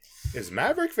 Is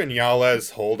Maverick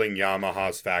Vinales holding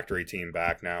Yamaha's factory team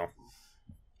back now?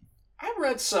 I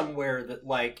read somewhere that,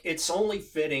 like, it's only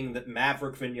fitting that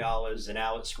Maverick Vinales and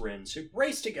Alex Rins, who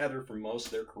raced together for most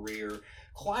of their career,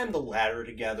 climbed the ladder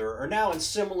together, are now in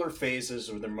similar phases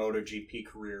of their MotoGP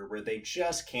career where they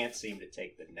just can't seem to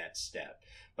take the next step.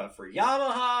 But for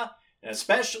Yamaha, and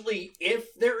especially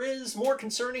if there is more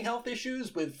concerning health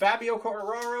issues with Fabio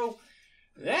Quartararo,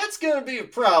 that's going to be a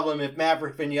problem if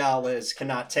Maverick Vinales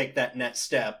cannot take that next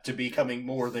step to becoming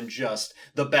more than just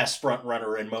the best front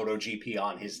runner in MotoGP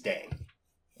on his day.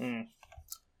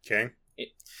 Okay.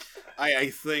 I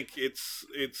think it's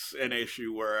an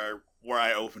issue where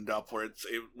I opened up where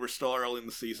we're still early in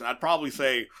the season. I'd probably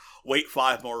say wait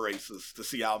 5 more races to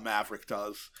see how Maverick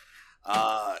does.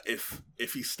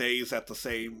 If he stays at the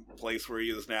same place where he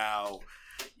is now,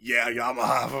 yeah,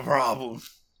 Yamaha have a problem.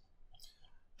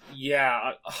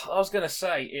 Yeah, I was going to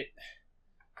say,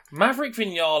 Maverick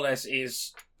Vinales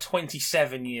is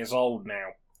 27 years old now.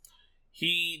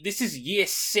 This is year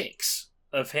 6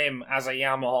 of him as a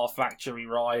Yamaha factory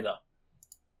rider.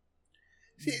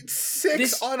 It's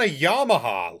 6 on a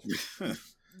Yamaha.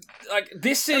 I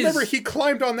remember he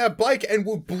climbed on that bike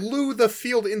and blew the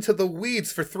field into the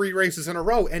weeds for 3 races in a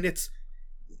row, and it's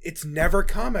never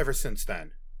come ever since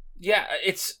then. Yeah,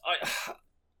 it's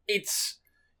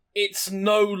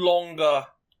no longer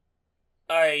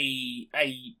a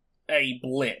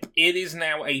blip. It is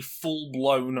now a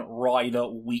full-blown rider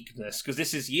weakness, because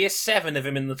this is year 7 of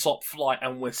him in the top flight,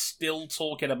 and we're still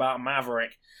talking about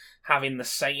Maverick having the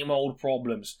same old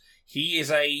problems. He's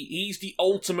the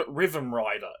ultimate rhythm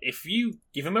rider. If you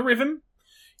give him a rhythm,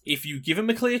 if you give him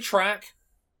a clear track,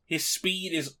 his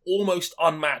speed is almost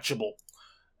unmatchable.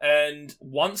 And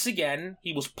once again,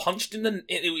 he was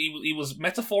he was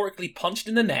metaphorically punched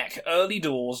in the neck early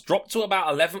doors, dropped to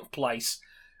about 11th place,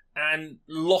 and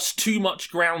lost too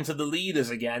much ground to the leaders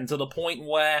again, to the point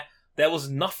where there was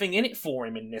nothing in it for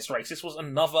him in this race. This was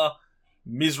another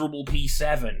miserable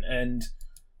P7, and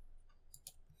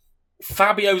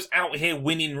Fabio's out here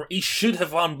winning. He should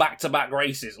have won back-to-back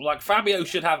races. Like, Fabio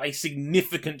should have a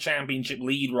significant championship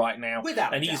lead right now.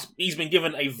 Without and a doubt. he's been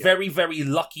given a very, very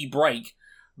lucky break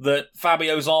that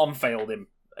Fabio's arm failed him.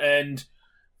 And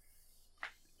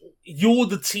you're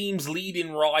the team's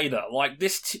leading rider. Like,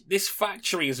 this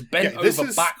factory is bent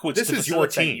over backwards to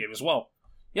facilitate you as well.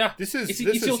 Yeah. This is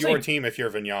your team if you're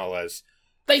Vinales.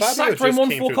 They Fabio sacked just Ramon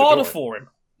came through the Forcada door. for him.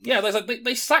 Yeah,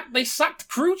 they sacked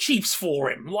crew chiefs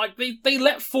for him. Like, they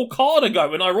let Forcada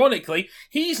go, and ironically,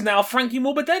 he's now Frankie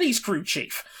Morbidelli's crew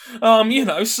chief.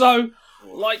 So,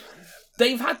 like,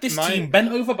 they've had this team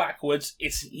bent over backwards.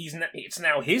 It's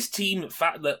now his team. The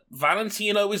fact that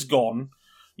Valentino is gone,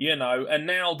 and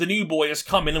now the new boy has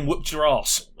come in and whooped your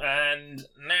ass. And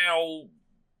now,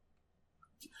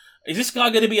 is this guy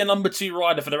going to be a number 2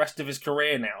 rider for the rest of his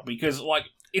career now? Because, like,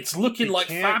 it's looking like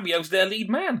Fabio's their lead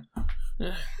man.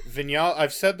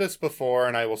 I've said this before,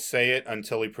 and I will say it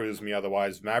until he proves me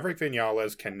otherwise. Maverick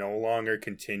Vinales can no longer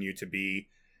continue to be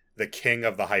the king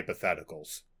of the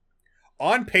hypotheticals.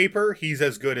 On paper, he's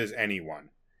as good as anyone.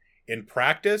 In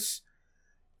practice,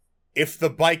 if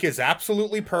the bike is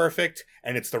absolutely perfect,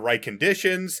 and it's the right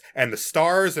conditions, and the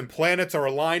stars and planets are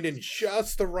aligned in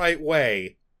just the right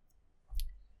way,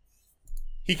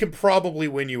 he can probably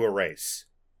win you a race.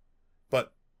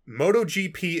 But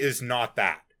MotoGP is not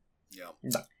that.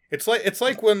 Yeah. It's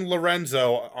like when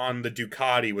Lorenzo on the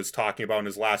Ducati was talking about in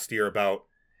his last year about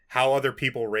how other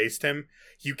people raced him.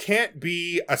 You can't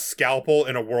be a scalpel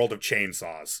in a world of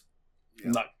chainsaws.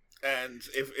 Yeah. No. And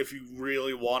if you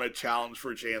really want to challenge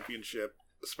for a championship,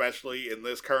 especially in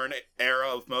this current era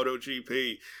of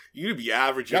MotoGP, you need to be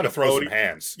averaging. You got to throw some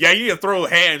hands. Yeah, you need to throw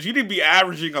hands. You need to be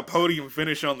averaging a podium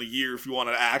finish on the year if you want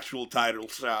an actual title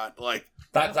shot. Like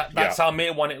that's how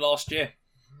Mir won it last year.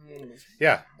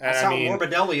 Yeah, that's how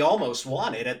Morbidelli almost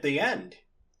won it at the end.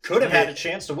 Could have had a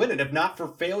chance to win it if not for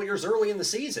failures early in the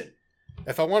season.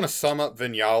 If I want to sum up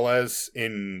Vinales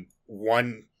in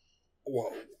one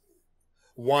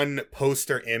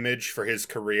poster image for his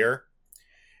career,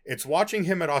 it's watching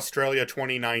him at Australia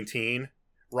 2019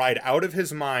 ride out of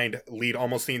his mind, lead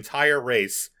almost the entire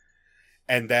race,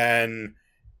 and then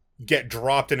get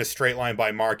dropped in a straight line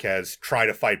by Marquez, try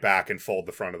to fight back and fold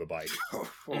the front of the bike.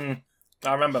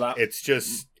 I remember that. It's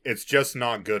just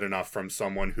not good enough from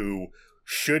someone who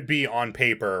should be on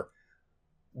paper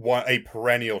a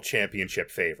perennial championship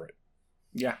favorite.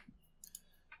 Yeah.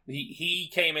 He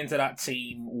came into that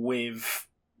team with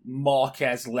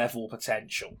Marquez level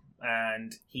potential,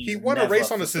 and he won a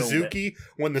race on a Suzuki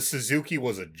when the Suzuki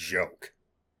was a joke.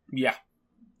 Yeah.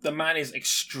 The man is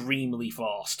extremely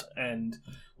fast, and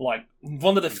like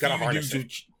one of the few dudes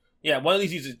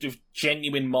with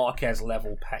genuine Marquez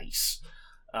level pace.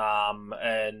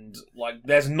 And like,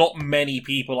 there's not many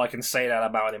people I can say that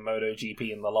about in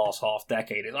MotoGP in the last half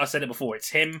decade. I said it before, it's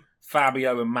him,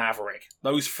 Fabio, and Maverick.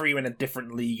 Those three are in a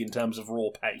different league in terms of raw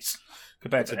pace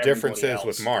compared to The difference is everybody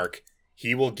else. with Mark,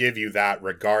 he will give you that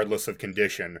regardless of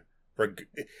condition.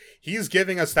 He's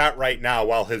giving us that right now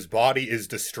while his body is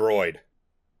destroyed.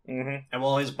 Mm-hmm. And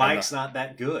while his bike's not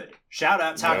that good. Shout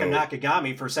out Taka No.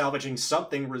 Nakagami for salvaging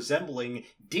something resembling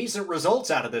decent results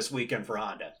out of this weekend for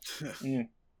Honda.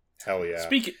 Hell yeah.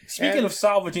 Speaking And- of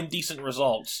salvaging decent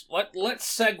results,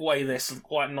 let's segue this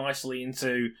quite nicely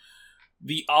into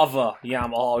the other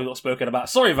Yamaha we got spoken about.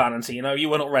 Sorry, Valentino, you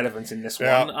were not relevant in this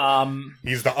Yeah. one.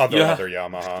 He's the other Yeah.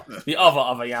 Yamaha. The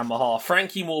other Yamaha,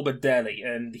 Frankie Morbidelli,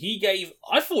 and he gave.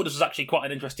 I thought this was actually quite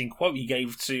an interesting quote he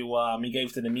gave to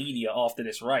the media after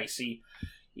this race.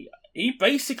 He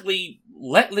basically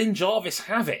let Lynn Jarvis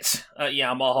have it at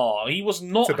Yamaha. He was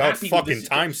not It's about happy with fucking this.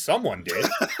 time someone did.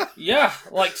 Yeah,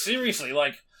 like seriously,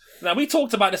 like now we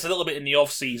talked about this a little bit in the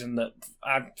off season. That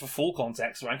for full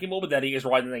context, Frankie Morbidelli is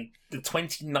riding the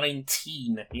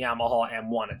 2019 Yamaha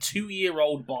M1, a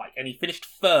 2-year-old bike, and he finished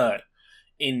third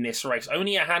in this race,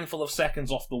 only a handful of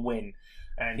seconds off the win.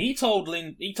 And he told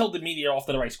the media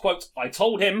after the race, quote, "I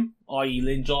told him, i.e.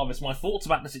 Lynn Jarvis, my thoughts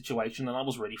about the situation, and I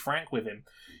was really frank with him.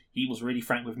 He was really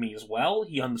frank with me as well.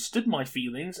 He understood my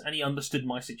feelings, and he understood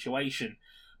my situation.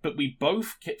 But we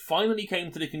both finally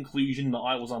came to the conclusion that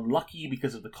I was unlucky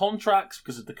because of the contracts,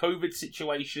 because of the COVID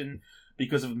situation,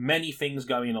 because of many things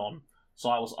going on. So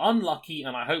I was unlucky,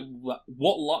 and I hope that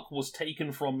what luck was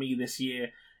taken from me this year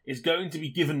is going to be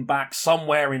given back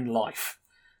somewhere in life.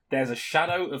 There's a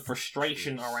shadow of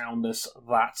frustration around us,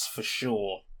 that's for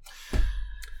sure."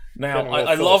 Now, Getting a little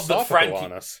I love that philosophical Frankie...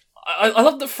 on us. I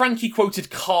love that Frankie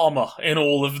quoted karma in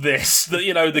all of this.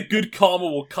 That, the good karma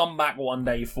will come back one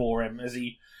day for him.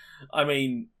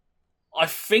 I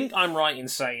think I'm right in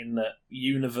saying that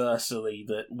universally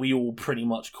that we all pretty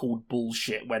much called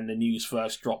bullshit when the news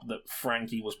first dropped that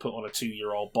Frankie was put on a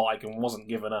 2-year-old bike and wasn't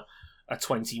given a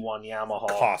 21 Yamaha.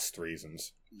 Cost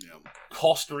reasons. Yeah.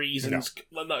 Cost reasons.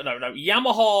 No.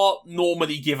 Yamaha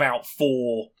normally give out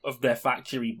 4 of their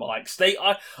factory bikes.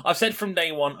 I've said from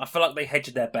day one, I feel like they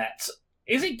hedged their bets.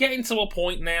 Is it getting to a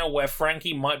point now where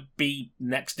Frankie might be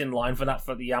next in line for that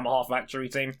for the Yamaha factory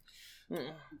team?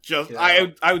 Just Yeah.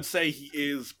 I would say he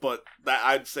is, but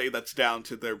I'd say that's down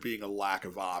to there being a lack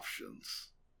of options.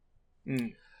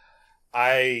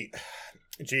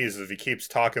 Jesus, if he keeps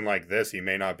talking like this, he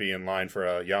may not be in line for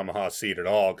a Yamaha seat at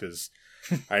all, because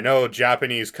I know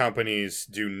Japanese companies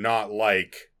do not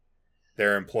like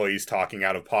their employees talking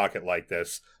out of pocket like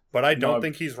this, but I don't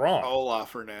think he's wrong. Hola,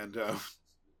 Fernando.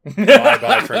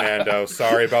 Bye-bye, Fernando.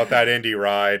 Sorry about that Indy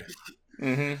ride.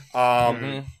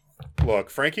 Mm-hmm.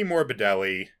 Look, Frankie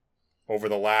Morbidelli, over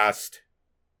the last...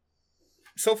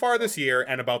 So far this year,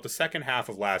 and about the second half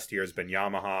of last year, has been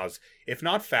Yamaha's, if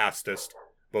not fastest,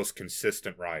 most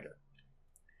consistent rider.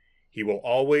 He will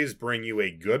always bring you a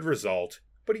good result,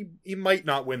 but he might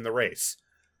not win the race.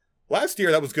 Last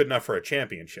year, that was good enough for a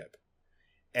championship.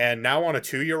 And now on a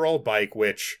 2-year-old bike,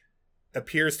 which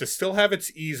appears to still have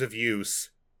its ease of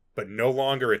use, but no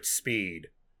longer its speed,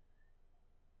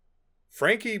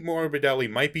 Frankie Morbidelli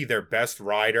might be their best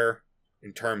rider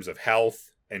in terms of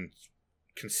health and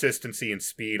consistency and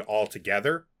speed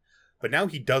altogether, but now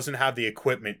he doesn't have the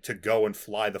equipment to go and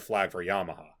fly the flag for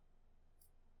Yamaha.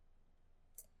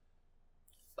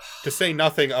 To say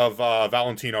nothing of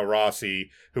Valentino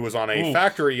Rossi, who was on a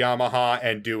factory Yamaha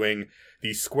and doing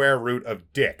the square root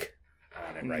of dick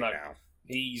on it now.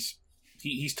 He's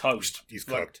toast. He's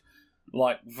cooked.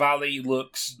 Like, Valley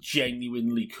looks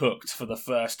genuinely cooked for the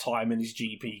first time in his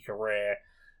GP career,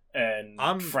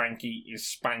 and Frankie is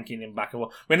spanking him back.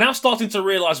 We're now starting to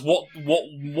realise what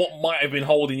might have been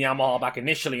holding Yamaha back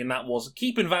initially, and that was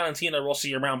keeping Valentino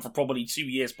Rossi around for probably 2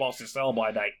 years past his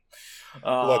sell-by date.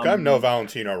 Look, I'm no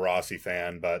Valentino Rossi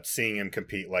fan, but seeing him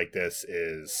compete like this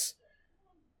is...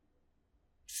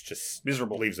 It's just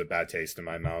miserable. Leaves a bad taste in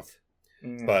my mouth.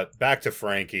 But back to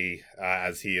Frankie,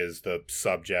 as he is the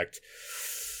subject.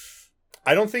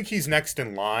 I don't think he's next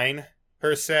in line,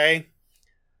 per se,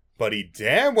 but he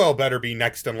damn well better be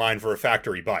next in line for a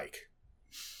factory bike.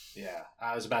 Yeah,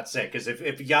 I was about to say, because if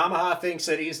Yamaha thinks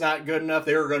that he's not good enough,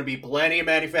 there are going to be plenty of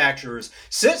manufacturers,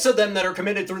 6 of them that are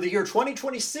committed through the year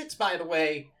 2026, by the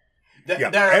way.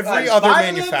 Every other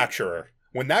manufacturer...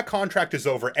 When that contract is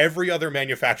over, every other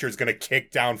manufacturer is going to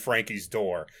kick down Frankie's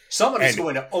door. Someone is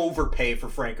going to overpay for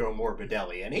Franco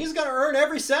Morbidelli, and he's going to earn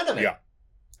every cent of it. Yeah,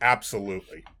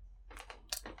 absolutely.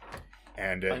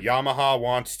 And Yamaha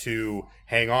wants to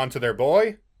hang on to their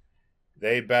boy.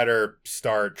 They better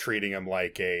start treating him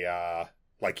like a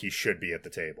like he should be at the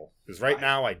table. Because right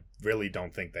now, I really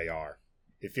don't think they are.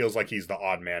 It feels like he's the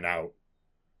odd man out.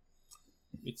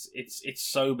 It's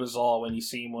so bizarre when you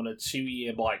see him on a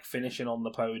 2-year bike, finishing on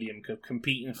the podium,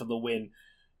 competing for the win,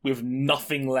 with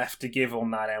nothing left to give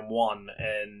on that M1,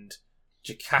 and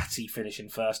Ducati finishing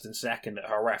first and second at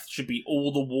Jerez should be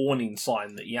all the warning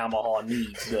sign that Yamaha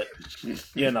needs. That,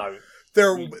 you know,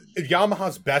 They're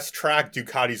Yamaha's best track,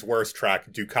 Ducati's worst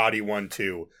track. Ducati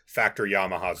 1-2. Factor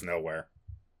Yamaha's nowhere.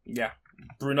 Yeah.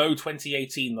 Brno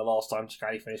 2018, the last time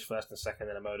Ducati finished first and second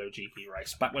in a MotoGP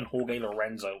race, back when Jorge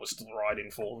Lorenzo was still riding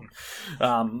for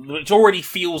them, which already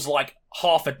feels like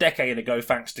half a decade ago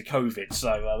thanks to COVID,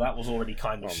 so that was already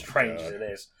kind of strange as it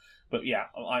is. But yeah,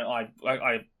 I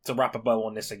to wrap a bow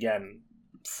on this again,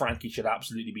 Frankie should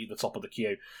absolutely be at the top of the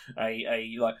queue.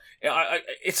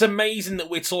 It's amazing that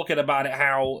we're talking about it,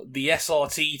 how the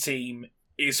SRT team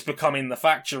is becoming the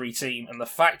factory team, and the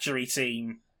factory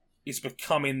team is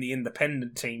becoming the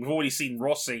independent team. We've already seen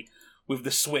Rossi with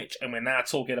the switch, and we're now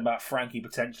talking about Frankie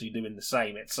potentially doing the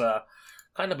same. It's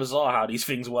kind of bizarre how these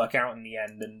things work out in the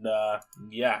end, and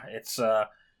it's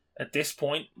at this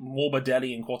point,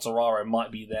 Morbidelli and Quartararo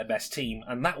might be their best team,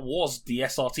 and that was the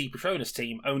SRT Petronas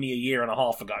team only a year and a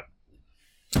half ago.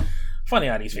 Funny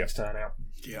how these things turn out.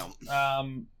 Yeah.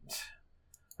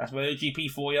 That's MotoGP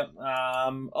for you.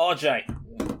 RJ,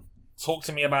 talk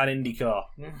to me about IndyCar.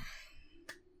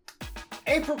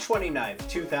 April 29th,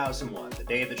 2001, the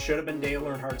day that should have been Dale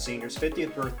Earnhardt Sr.'s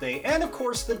 50th birthday, and of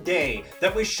course the day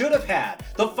that we should have had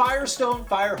the Firestone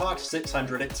Firehawk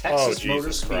 600 at Texas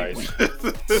Motor Speedway.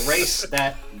 The race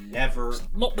that never...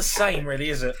 Not the same, really,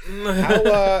 is it?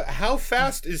 How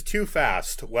fast is too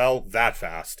fast? Well, that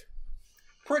fast.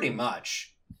 Pretty much.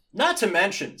 Not to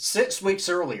mention, 6 weeks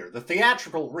earlier, the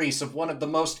theatrical race of one of the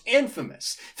most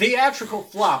infamous theatrical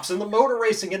flops in the motor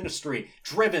racing industry,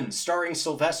 Driven, starring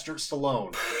Sylvester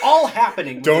Stallone, all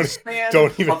happening within the span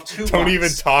of 2 months. Don't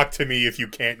even talk to me if you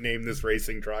can't name this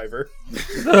racing driver.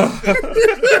 So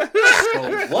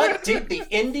what did the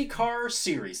IndyCar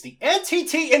Series, the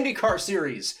NTT IndyCar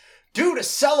Series, do to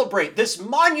celebrate this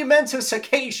monumentous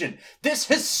occasion, this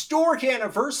historic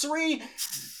anniversary?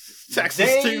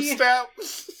 Texas two-step.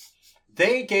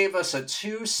 They gave us a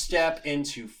 2-step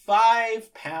into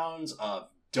 5 pounds of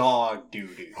dog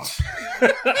doo-doo.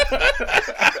 The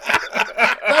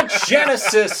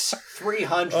Genesis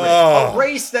 300, a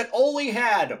race that only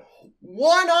had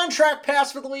one on-track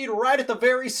pass for the lead right at the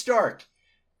very start.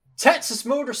 Texas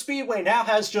Motor Speedway now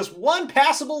has just one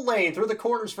passable lane through the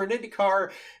corners for an IndyCar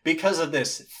because of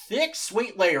this thick,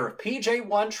 sweet layer of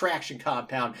PJ1 traction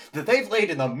compound that they've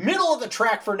laid in the middle of the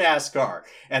track for NASCAR.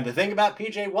 And the thing about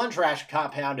PJ1 traction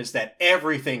compound is that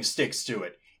everything sticks to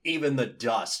it, even the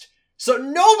dust. So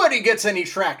nobody gets any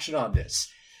traction on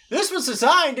this. This was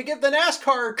designed to give the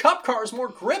NASCAR Cup cars more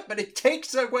grip, but it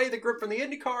takes away the grip from the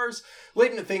Indy cars,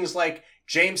 leading to things like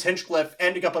James Hinchcliffe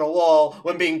ending up in a wall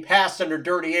when being passed under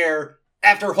dirty air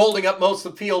after holding up most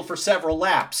of the field for several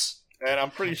laps. And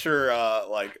I'm pretty sure,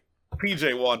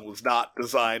 PJ1 was not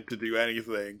designed to do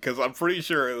anything, because I'm pretty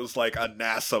sure it was like a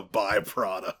NASA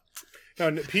byproduct.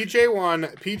 No,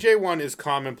 PJ1 is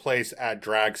commonplace at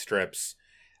drag strips,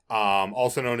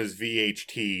 also known as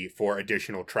VHT, for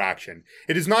additional traction.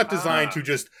 It is not designed to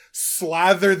just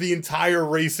slather the entire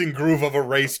racing groove of a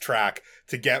racetrack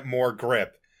to get more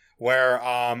grip. Where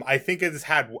I think it has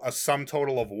had a sum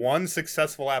total of one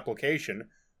successful application.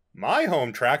 My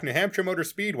home track, New Hampshire Motor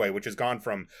Speedway, which has gone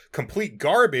from complete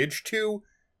garbage to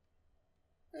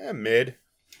mid.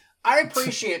 I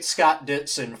appreciate Scott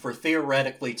Dixon for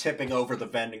theoretically tipping over the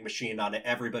vending machine onto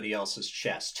everybody else's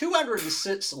chest.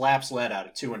 206 laps led out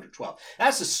of 212.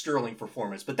 That's a sterling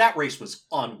performance, but that race was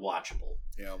unwatchable.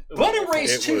 Yeah. But in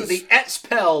race 2, the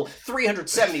Etspel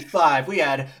 375, we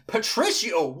had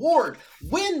Patricio Ward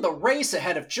win the race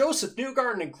ahead of Joseph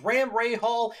Newgarden and Graham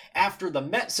Rahal after the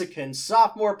Mexican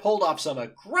sophomore pulled off some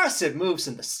aggressive moves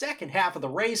in the second half of the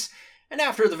race. And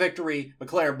after the victory,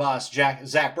 McLaren boss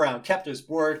Zach Brown kept his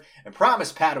word and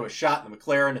promised Pato a shot in the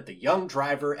McLaren at the Young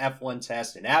Driver F1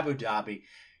 test in Abu Dhabi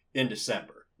in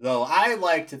December. Though I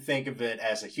like to think of it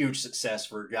as a huge success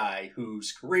for a guy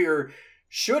whose career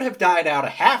should have died out a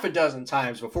half a dozen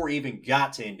times before he even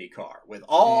got to IndyCar. With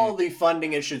all the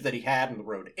funding issues that he had on the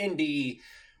road to Indy,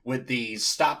 with the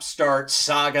stop-start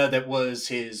saga that was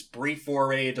his brief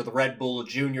foray into the Red Bull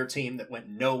Junior team that went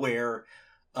nowhere.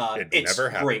 It's never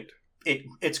happened. Great.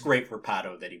 It's great for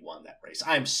Pato that he won that race.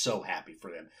 I'm so happy for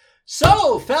him.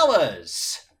 So,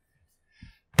 fellas,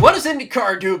 what does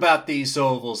IndyCar do about these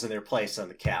ovals and their place on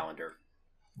the calendar?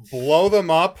 Blow them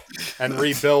up and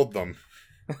rebuild them.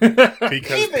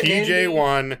 Because Even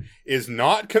PJ1 is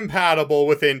not compatible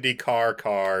with IndyCar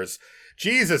cars.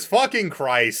 Jesus fucking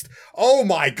Christ. Oh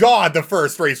my god, the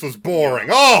first race was boring.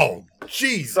 Oh,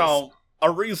 Jesus. So, a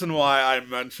reason why I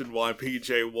mentioned why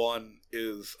PJ1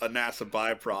 is a NASA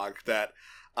byproduct, that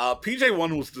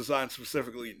PJ1 was designed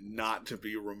specifically not to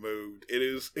be removed. It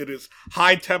is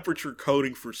high temperature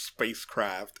coating for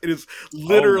spacecraft. It is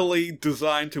literally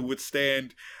designed to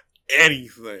withstand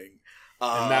anything.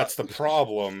 And that's the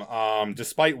problem.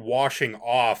 Despite washing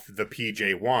off the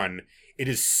PJ1, it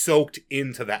is soaked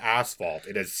into the asphalt.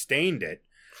 It has stained it,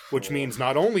 which means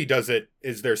not only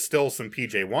is there still some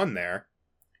PJ1 there,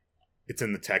 it's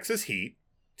in the Texas heat.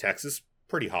 Texas,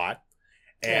 pretty hot.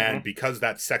 And because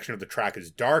that section of the track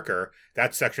is darker,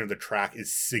 that section of the track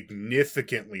is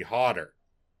significantly hotter.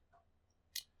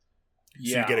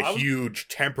 So you get a huge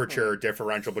temperature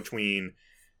differential between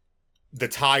the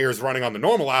tires running on the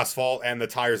normal asphalt and the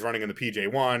tires running in the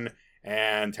PJ1,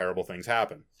 and terrible things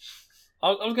happen.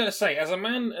 I was going to say, as a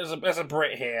man, as a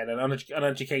Brit here, and an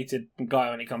uneducated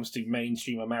guy when it comes to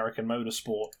mainstream American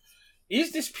motorsport,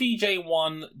 is this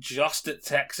PJ1 just at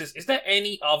Texas? Is there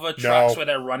any other tracks where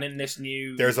they're running this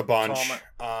new? There's a bunch.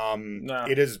 No.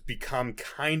 It has become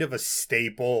kind of a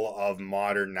staple of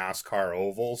modern NASCAR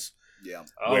ovals. Yeah.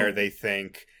 Where they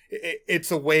think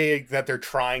it's a way that they're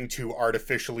trying to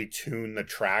artificially tune the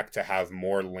track to have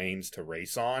more lanes to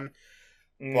race on.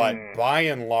 But by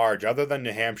and large, other than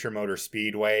New Hampshire Motor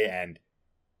Speedway and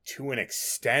to an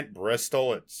extent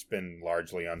Bristol, it's been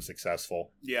largely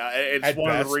unsuccessful. Yeah, it's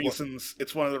one of the reasons.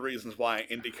 It's one of the reasons why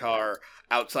IndyCar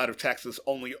outside of Texas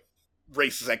only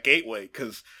races at Gateway,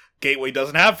 because Gateway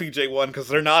doesn't have PJ1 because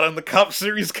they're not on the Cup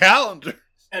Series calendar.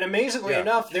 And amazingly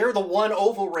enough, they're the one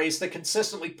oval race that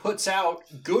consistently puts out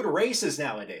good races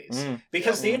nowadays.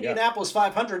 Because the Indianapolis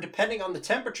 500, depending on the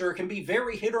temperature, can be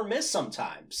very hit or miss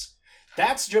sometimes.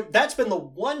 That's been the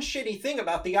one shitty thing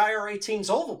about the IR18's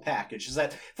oval package, is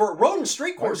that for a road and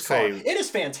street course car, it is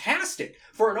fantastic.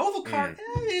 For an oval car,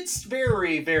 it's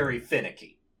very, very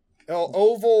finicky. Well,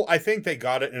 oval, I think they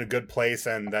got it in a good place,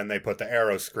 and then they put the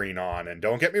aero screen on. And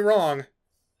don't get me wrong,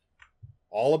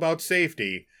 all about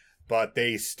safety, but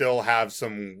they still have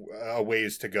some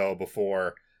ways to go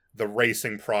before the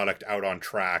racing product out on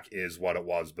track is what it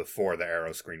was before the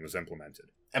aero screen was implemented.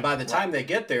 And by the time they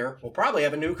get there, we'll probably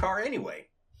have a new car anyway.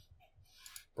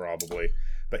 Probably.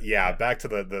 But yeah, back to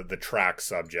the track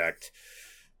subject.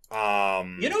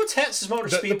 Texas Motor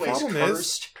Speedway is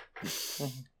cursed.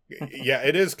 Yeah,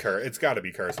 it is cursed. It's got to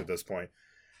be cursed at this point.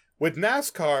 With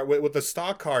NASCAR, with the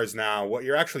stock cars now, what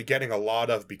you're actually getting a lot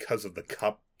of because of the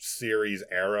Cup Series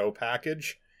Aero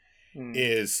package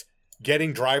is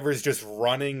getting drivers just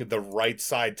running the right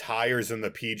side tires in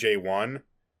the PJ1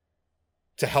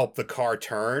 to help the car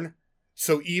turn.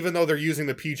 So even though they're using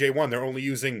the PJ1, they're only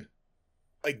using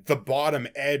like the bottom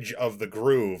edge of the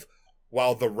groove,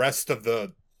 while the rest of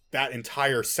that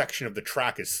entire section of the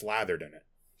track is slathered in it.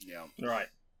 Yeah. Right.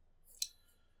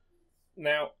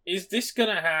 Now, is this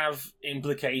going to have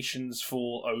implications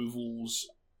for ovals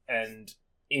and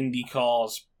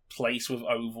IndyCar's place with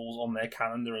ovals on their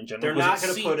calendar in general? They're not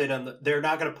going to put it on the. They're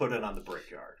not going to put it on the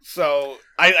Brickyard. So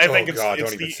I think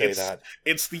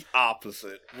it's the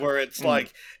opposite, where it's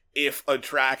like if a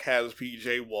track has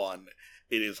PJ1,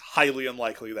 it is highly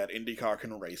unlikely that IndyCar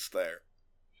can race there.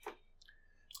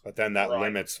 But then that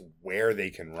limits where they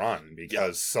can run,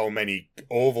 because so many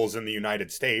ovals in the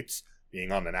United States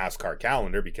being on the NASCAR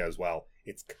calendar, because, well,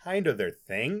 it's kind of their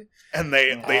thing. And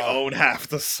they own half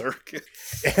the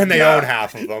circuits. And they own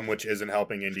half of them, which isn't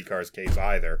helping IndyCar's case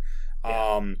either.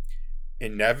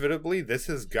 Inevitably, this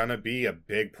is going to be a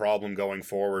big problem going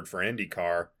forward for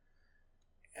IndyCar.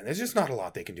 And there's just not a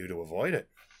lot they can do to avoid it.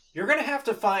 You're going to have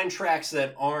to find tracks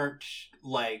that aren't,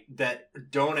 that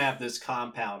don't have this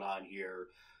compound on here,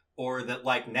 or that,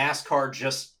 NASCAR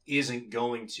just isn't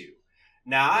going to.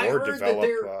 Now, I heard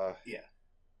that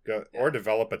or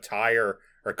develop a tire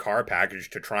or car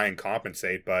package to try and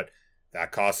compensate, but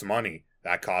that costs money.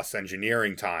 That costs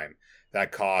engineering time.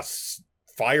 That costs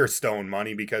Firestone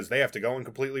money, because they have to go and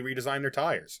completely redesign their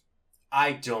tires.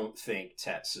 I don't think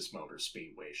Texas Motor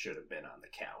Speedway should have been on the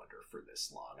calendar for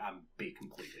this long. I'm being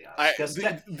completely honest.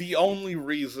 The only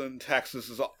reason Texas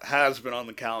has been on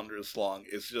the calendar this long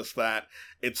is just that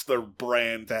it's their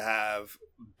brand to have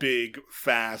big,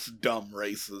 fast, dumb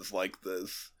races like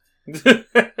this.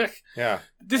 Yeah.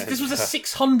 This was a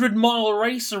 600-mile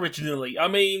race originally. I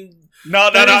mean... No,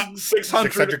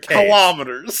 600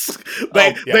 kilometers.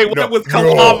 They went with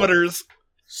kilometers.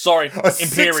 Sorry, A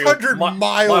Imperial.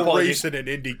 600-mile apologies. race in an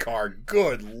IndyCar.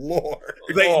 Good lord.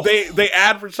 They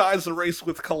advertise the race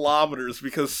with kilometers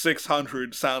because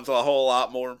 600 sounds a whole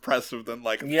lot more impressive than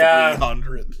like Yeah.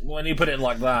 300. When you put it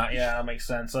like that, yeah, that makes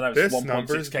sense. I know This it's 1.6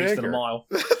 number's k's to the bigger. mile.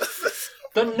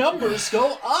 The numbers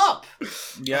go up.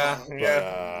 Yeah,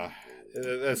 But,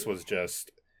 this was just...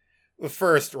 The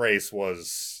first race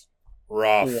was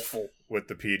rough awful. with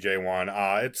the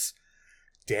PJ1. It's...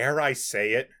 Dare I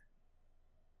say it?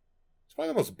 It's one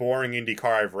of the most boring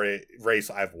IndyCar race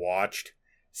I've watched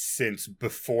since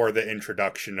before the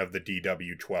introduction of the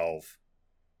DW12.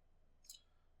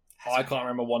 I can't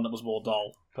remember one that was more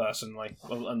dull, personally,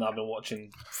 and I've been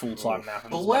watching full time now.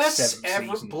 It was my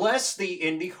seventh season. Bless the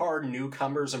IndyCar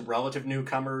newcomers and relative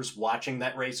newcomers watching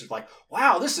that race. It's like,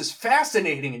 wow, this is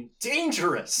fascinating and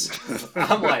dangerous.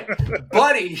 I'm like,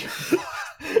 buddy,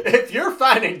 if you're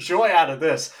finding joy out of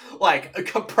this, like,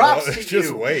 props to just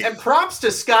you, wait. and props to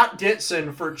Scott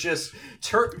Ditson for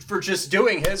just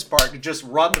doing his part to just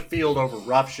run the field over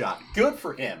roughshod. Good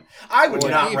for him. I would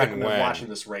Well, not even recommend when- watching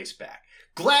this race back.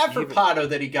 Glad for Pato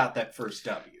that he got that first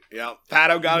W. Yeah,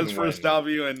 Pato got his Even first when-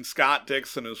 W, and Scott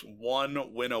Dixon is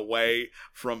one win away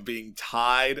from being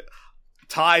tied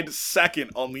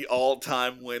second on the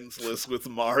all-time wins list with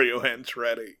Mario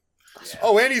Andretti.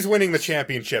 Oh, and he's winning the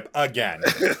championship again.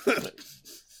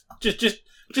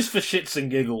 Just for shits and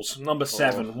giggles, number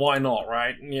 7. Why not,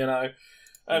 right? You know,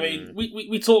 I mean,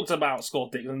 we talked about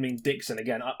Scott Dixon. I mean, Dixon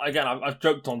again. I've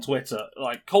joked on Twitter,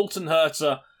 like Colton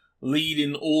Herta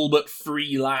leading all but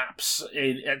 3 laps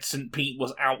at St. Pete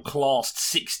was outclassed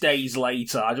 6 days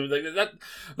later.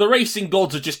 The racing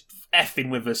gods are just effing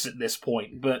with us at this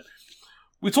point. But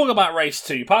we talk about race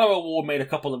 2. Pato O'Ward made a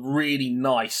couple of really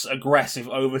nice, aggressive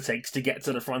overtakes to get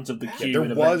to the front of the queue there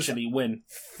and was- eventually win.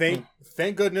 Thank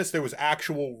goodness there was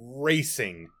actual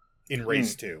racing in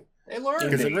race 2. They learned.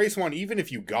 Because in Indeed. race 1, even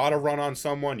if you got a run on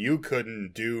someone, you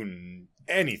couldn't do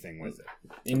anything with it.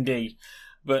 Indeed.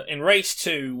 But in race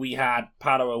 2, we had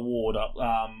Pato O'Ward up,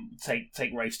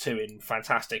 take race 2 in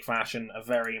fantastic fashion. A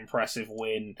very impressive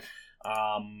win.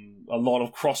 A lot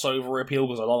of crossover appeal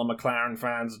because a lot of McLaren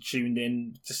fans tuned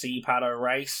in to see Pato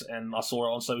race, and I saw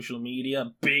it on social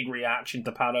media. Big reaction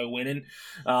to Pato winning.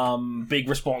 Big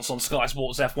response on Sky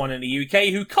Sports F1 in the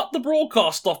UK, who cut the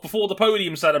broadcast off before the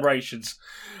podium celebrations.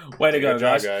 Way to go,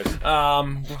 Good job,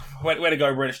 guys. Way to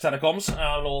go, British Telecoms,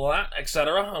 and all that,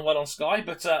 etc. And well on Sky,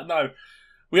 but no.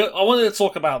 I wanted to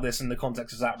talk about this in the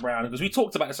context of Zach Brown, because we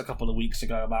talked about this a couple of weeks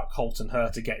ago about Colton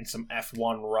Herta getting some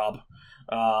F1 rub.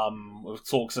 With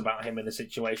talks about him in the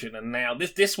situation, and now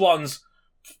this one's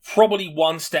probably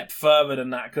one step further than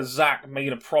that, because Zach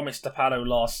made a promise to Pato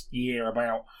last year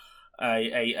about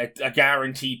a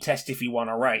guaranteed test if he won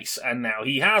a race, and now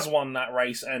he has won that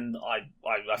race, and I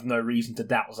have no reason to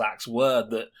doubt Zach's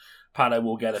word that Pato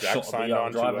will get a Zach shot at the signed young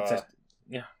on to, driver test.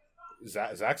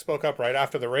 Zach spoke up right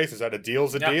after the race. Is that a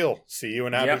deal's a deal? See you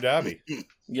in Abu Dhabi.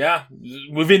 Yeah,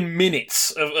 within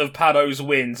minutes of Pato's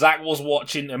win, Zach was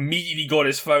watching, immediately got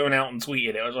his phone out and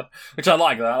tweeted it, which I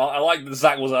like that. I like that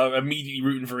Zach was immediately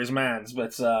rooting for his mans,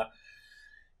 but I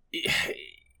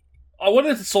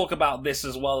wanted to talk about this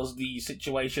as well as the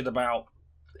situation about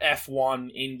F1,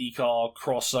 IndyCar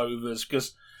crossovers,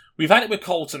 because we've had it with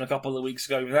Colton a couple of weeks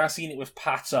ago, we've now seen it with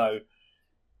Pato.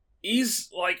 Is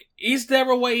there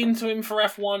a way into him for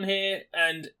F1 here?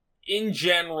 And in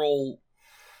general,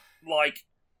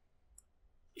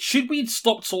 should we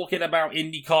stop talking about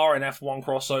IndyCar and F1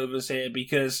 crossovers here?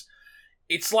 Because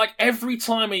it's like every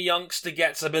time a youngster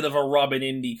gets a bit of a rub in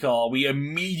IndyCar, we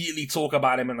immediately talk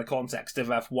about him in the context of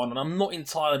F1, and I'm not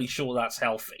entirely sure that's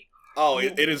healthy. Oh,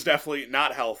 it is definitely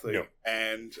not healthy. No.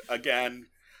 And again,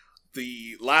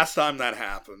 the last time that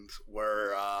happened,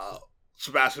 where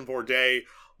Sebastian Bourdais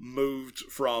moved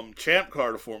from Champ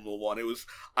Car to Formula One,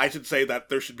 I should say that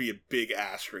there should be a big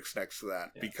asterisk next to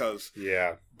that, because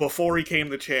before he came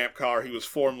to Champ Car, he was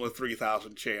Formula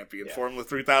 3000 champion. Yeah. Formula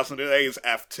 3000 today is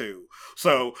F2.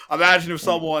 So imagine if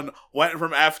someone went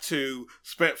from F2,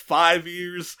 spent 5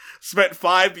 years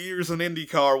in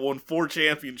IndyCar, won 4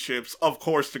 championships. Of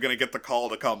course, they're going to get the call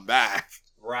to come back.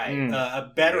 Right.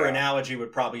 A better analogy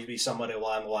would probably be somewhat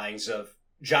along the lines of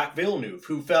Jacques Villeneuve,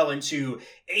 who fell into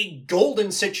a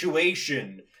golden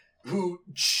situation, who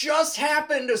just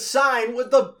happened to sign with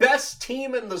the best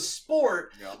team in the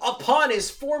sport upon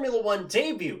his Formula One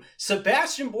debut.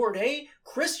 Sebastian Bourdais,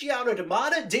 Cristiano Di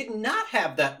Matta did not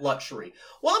have that luxury.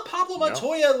 While Pablo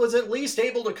Montoya was at least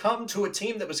able to come to a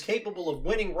team that was capable of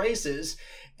winning races,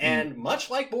 and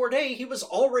much like Bourdais, he was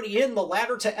already in the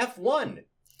ladder to F1.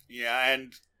 Yeah,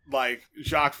 and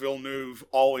Jacques Villeneuve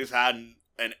always had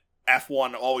an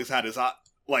F1 always had his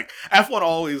like F1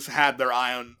 always had their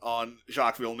eye on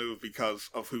Jacques Villeneuve because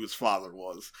of who his father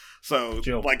was. So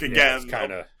Sure. like Yeah,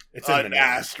 again, it's in the an name.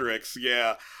 asterisk,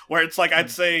 yeah. Where it's like I'd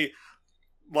say,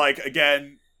 like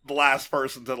again, the last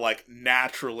person to like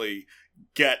naturally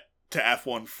get to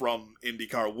F1 from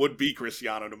IndyCar would be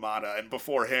Cristiano Damata, and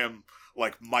before him,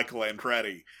 like Michael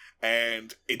Andretti,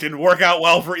 and it didn't work out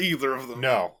well for either of them.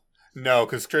 No,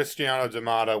 because Cristiano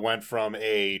Damata went from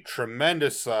a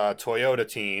tremendous Toyota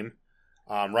team,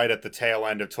 right at the tail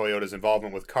end of Toyota's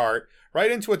involvement with CART,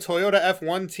 right into a Toyota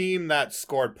F1 team that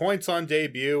scored points on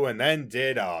debut and then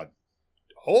did a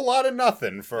whole lot of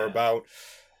nothing for about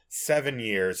 7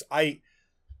 years.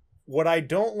 What I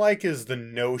don't like is the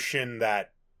notion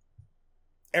that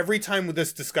every time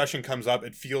this discussion comes up,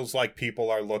 it feels like people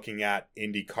are looking at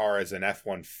IndyCar as an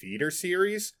F1 feeder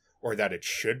series, or that it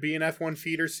should be an F1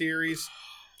 feeder series.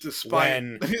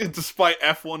 Despite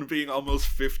F1 being almost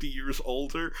 50 years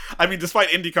older. I mean, despite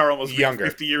IndyCar almost being Younger.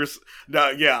 50 years...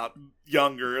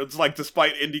 younger. It's like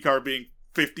despite IndyCar being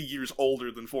 50 years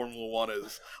older than Formula 1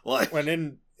 is. Like,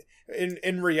 When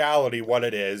in reality, what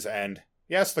it is, and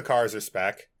yes, the cars are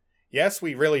spec. Yes,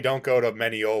 we really don't go to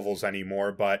many ovals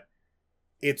anymore, but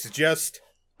it's just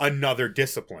another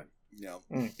discipline. yeah.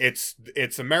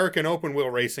 It's American open wheel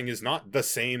racing is not the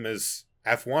same as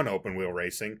F1 open wheel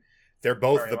racing. They're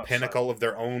both Very the much pinnacle of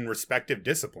their own respective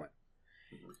discipline.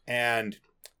 And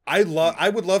I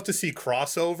would love to see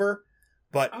crossover,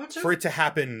 but I would too. for it to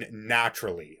happen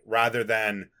naturally rather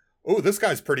than, oh, this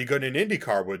guy's pretty good in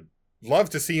IndyCar, would love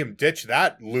to see him ditch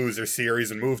that loser series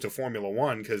and move to Formula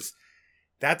 1, because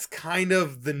that's kind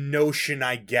of the notion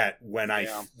I get when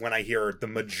I hear the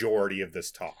majority of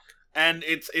this talk. And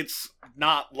it's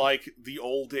not like the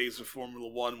old days of Formula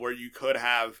 1 where you could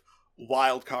have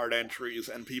wildcard entries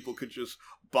and people could just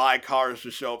buy cars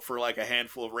to show up for like a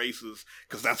handful of races,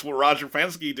 because that's what Roger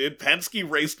Penske did. Penske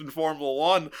raced in Formula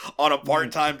 1 on a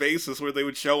part-time basis where they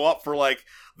would show up for like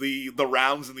the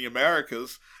rounds in the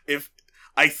Americas.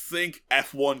 I think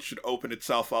F1 should open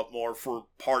itself up more for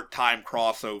part-time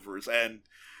crossovers and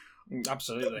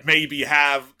Absolutely. maybe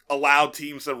have allowed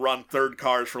teams to run third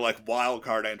cars for like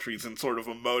wildcard entries in sort of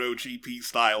a MotoGP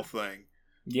style thing.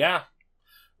 Yeah.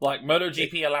 Like,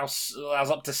 MotoGP allows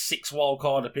up to 6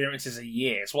 wildcard appearances a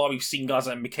year. It's why we've seen guys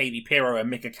like Michele Pirro and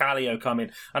Mika Kallio come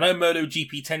in. I know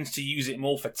MotoGP tends to use it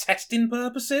more for testing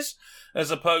purposes,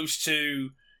 as opposed to,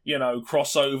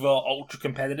 crossover,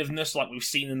 ultra-competitiveness like we've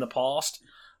seen in the past.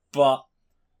 But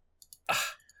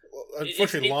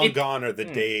Unfortunately, long gone are the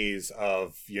days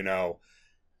of,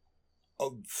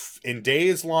 in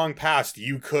days long past,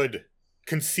 you could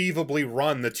conceivably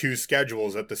run the two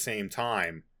schedules at the same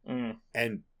time.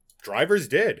 And drivers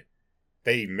did.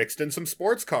 They mixed in some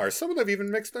sports cars. Some of them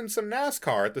even mixed in some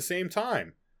NASCAR at the same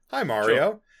time. Hi, Mario.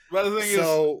 Sure. But the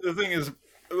thing is,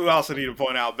 we also need to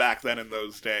point out back then in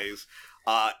those days,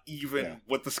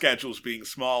 with the schedules being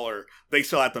smaller, they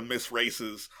still had to miss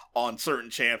races on certain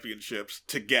championships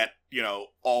to get,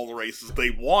 all the races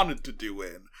they wanted to do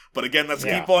in. But again, that's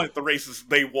the key point, the races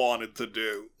they wanted to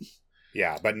do.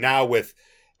 Yeah, but now with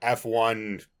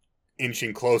F1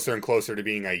 inching closer and closer to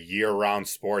being a year-round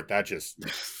sport, that just...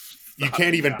 you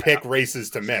can't even pick races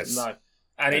to miss. No.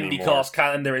 And anymore. IndyCar's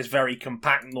calendar is very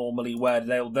compact normally, where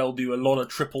they'll do a lot of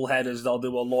triple headers, they'll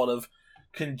do a lot of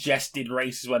congested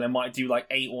races where they might do like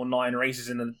 8 or 9 races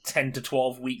in a 10 to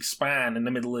 12 week span in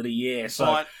the middle of the year.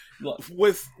 So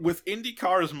with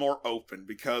IndyCar is more open,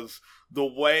 because the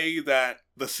way that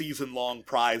the season-long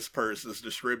prize purse is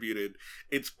distributed,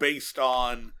 it's based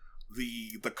on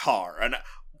the car. And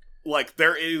like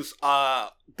there is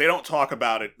they don't talk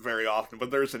about it very often, but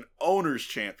there's an owner's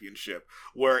championship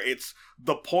where it's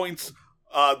the points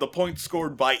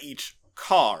scored by each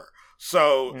car.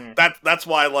 So that's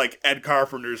why like Ed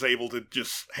Carpenter's able to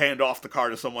just hand off the car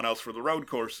to someone else for the road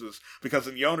courses, because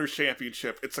in the owner's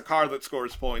championship it's the car that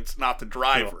scores points, not the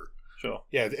driver. Sure.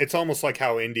 Yeah, it's almost like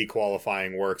how Indy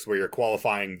qualifying works, where you're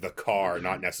qualifying the car,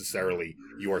 not necessarily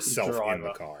yourself in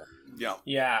the car. Yeah.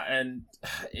 Yeah, and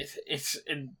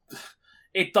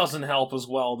it doesn't help as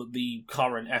well that the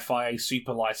current FIA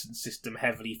super license system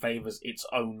heavily favours its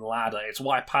own ladder. It's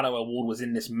why Pato O'Ward was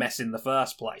in this mess in the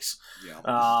first place. Yeah.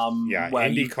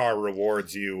 IndyCar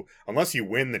rewards you, unless you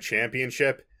win the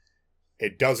championship,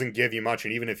 it doesn't give you much,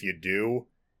 and even if you do,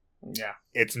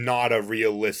 it's not a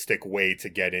realistic way to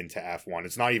get into F1.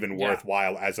 It's not even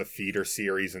worthwhile as a feeder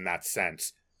series in that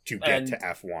sense to get to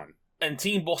F1. And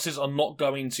team bosses are not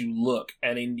going to look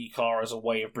at IndyCar as a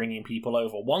way of bringing people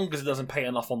over. One, because it doesn't pay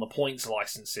enough on the points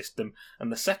license system.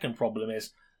 And the second problem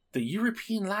is the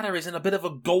European ladder is in a bit of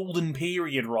a golden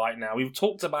period right now. We've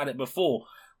talked about it before.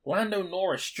 Lando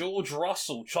Norris, George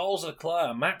Russell, Charles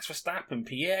Leclerc, Max Verstappen,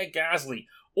 Pierre Gasly,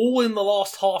 all in the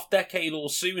last half decade or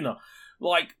sooner.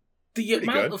 Like, the Pretty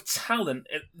amount good. of talent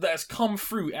that has come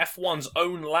through F1's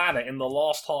own ladder in the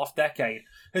last half decade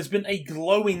has been a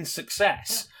glowing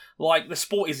success. Like, the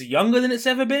sport is younger than it's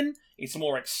ever been. It's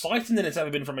more exciting than it's ever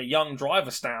been from a young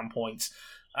driver standpoint.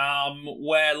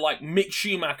 Where, like, Mick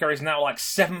Schumacher is now, like,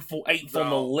 7th or 8th on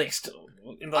the list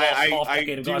in the last half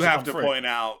decade of I guys do who have come to through. point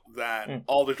out that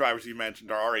all the drivers you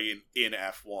mentioned are already in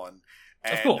F1.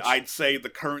 And Of course. I'd say the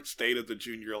current state of the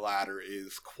junior ladder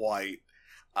is quite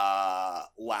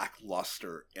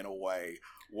lackluster in a way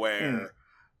where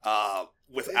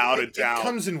without a doubt it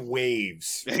comes in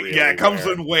waves. Really, yeah, it comes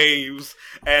where- in waves.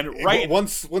 And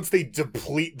once they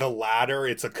deplete the ladder,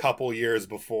 it's a couple years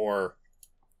before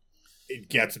it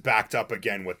gets backed up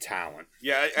again with talent.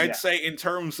 yeah, I'd say in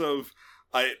terms of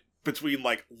between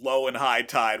like low and high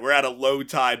tide, we're at a low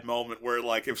tide moment where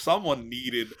like if someone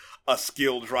needed a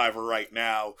skilled driver right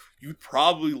now, you'd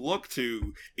probably look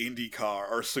to IndyCar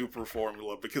or Super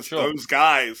Formula because those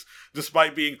guys,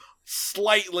 despite being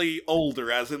slightly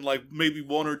older, as in like maybe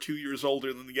 1 or 2 years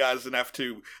older than the guys in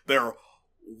F2,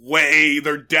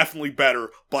 they're definitely better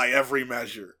by every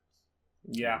measure.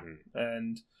 Yeah,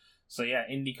 and so yeah,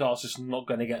 IndyCar's just not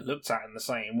going to get looked at in the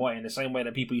same way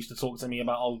that people used to talk to me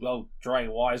about, oh, Dre,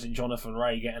 why isn't Jonathan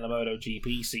Ray getting a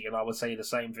MotoGP seat? And I would say the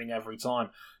same thing every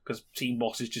time, because team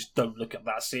bosses just don't look at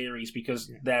that series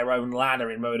because their own ladder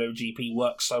in MotoGP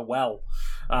works so well.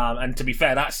 And to be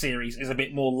fair, that series is a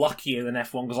bit more luckier than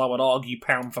F1 because I would argue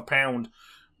pound for pound,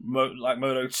 like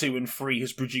Moto 2 and 3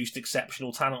 has produced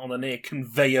exceptional talent on a near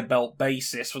conveyor belt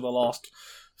basis for the last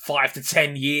 5 to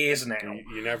 10 years now.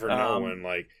 You never know when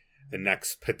like the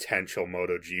next potential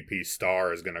MotoGP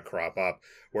star is going to crop up.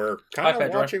 We're kind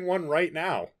of watching one right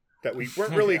now that we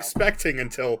weren't really expecting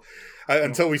until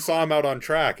we saw him out on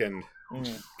track, and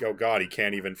oh god, he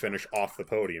can't even finish off the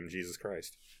podium. Jesus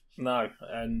Christ. No,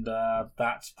 and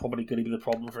that's probably going to be the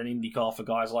problem for an IndyCar for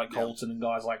guys like Colton and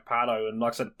guys like Pato. And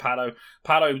like I said, Pato,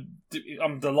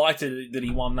 I'm delighted that he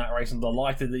won that race. I'm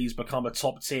delighted that he's become a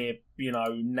top tier,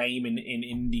 name in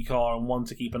IndyCar and one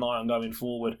to keep an eye on going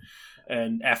forward.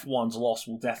 And F1's loss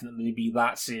will definitely be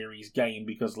that series game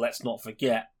because let's not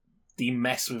forget the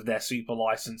mess with their super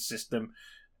license system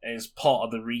is part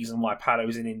of the reason why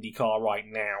Pato's in IndyCar right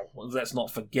now. Let's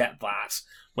not forget that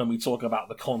when we talk about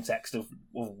the context of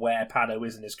where Pato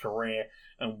is in his career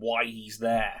and why he's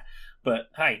there.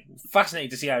 But hey, fascinating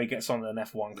to see how he gets on in an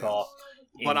F1 car.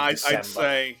 But I'd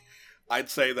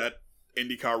say that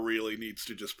IndyCar really needs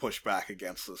to just push back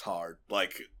against this hard.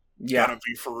 Like, gotta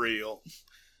be for real.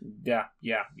 Yeah.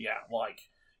 Like,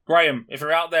 Graham, if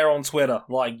you're out there on Twitter,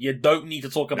 like, you don't need to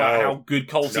talk about how good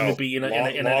Colton would be in an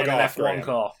F1 Graham.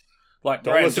 car. Like,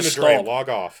 don't Graham, listen just to Dre. stop. Log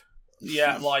off.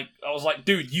 Yeah, like, I was like,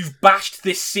 dude, you've bashed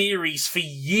this series for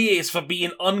years for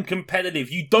being uncompetitive.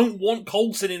 You don't want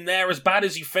Colton in there as bad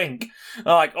as you think.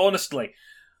 Like, honestly.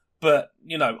 But,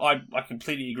 I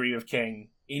completely agree with King.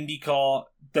 IndyCar,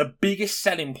 the biggest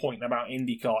selling point about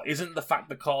IndyCar isn't the fact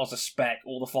the cars are spec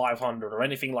or the 500 or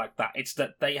anything like that. It's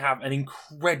that they have an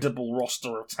incredible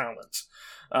roster of talent.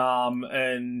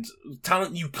 And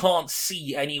talent you can't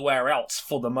see anywhere else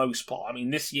for the most part. I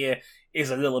mean, this year is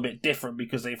a little bit different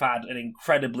because they've had an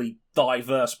incredibly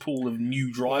diverse pool of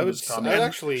new drivers come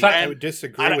in. I would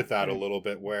disagree with that a little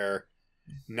bit, where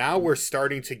now we're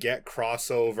starting to get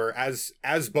crossover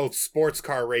as both sports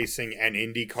car racing and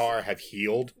IndyCar have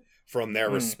healed from their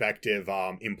respective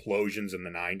implosions in the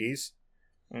 90s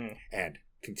and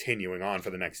continuing on for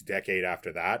the next decade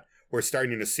after that. We're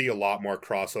starting to see a lot more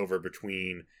crossover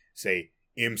between, say,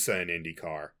 IMSA and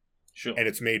IndyCar. Sure. And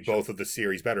it's made both of the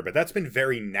series better. But that's been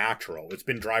very natural. It's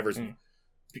been drivers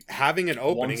having an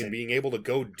opening and being able to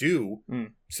go do,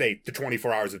 say, the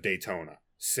 24 Hours of Daytona,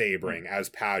 Sebring, as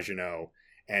Pagenaud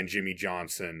and Jimmy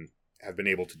Johnson have been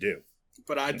able to do.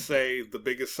 But I'd say the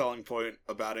biggest selling point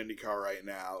about IndyCar right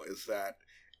now is that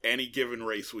any given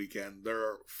race weekend, there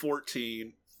are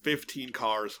 14, 15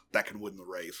 cars that can win the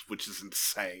race, which is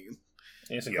insane.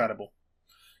 It's incredible.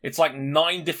 It's like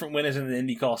 9 different winners in the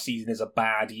IndyCar season is a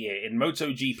bad year. In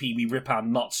MotoGP, we rip our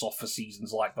nuts off for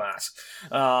seasons like that.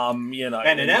 And in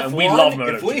F1, and we love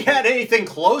MotoGP. if we had anything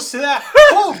close to that,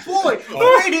 oh boy,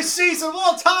 greatest season of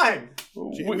all time.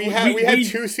 We had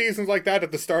 2 seasons like that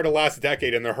at the start of last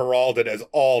decade, and they're heralded as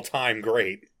all-time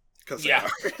great. Because Yeah.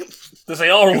 they are. Because they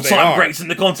are Because they all-time are. greats in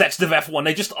the context of F1.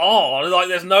 They just are. Like,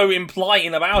 there's no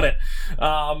implying about it.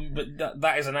 But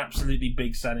that is an absolutely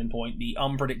big selling point. The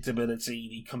unpredictability,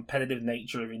 the competitive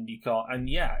nature of IndyCar. And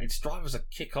yeah, its drivers are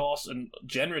kick-ass and,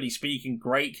 generally speaking,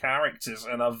 great characters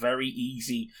and are very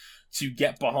easy to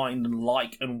get behind and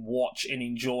like and watch and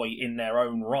enjoy in their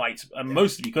own right. And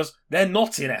mostly because they're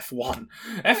not in F1.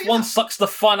 F1 sucks the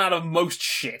fun out of most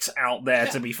shit out there,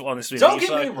 to be honest with Don't you.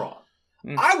 get me wrong.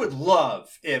 Mm. I would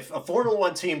love if a Formula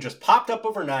One team just popped up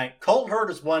overnight, Colton Hurd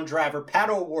is one driver,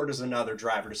 Pato O'Ward is another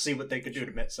driver, to see what they could do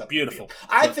to mix up the Beautiful. field.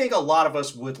 I think a lot of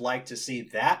us would like to see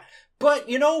that, but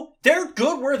they're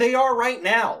good where they are right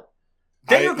now.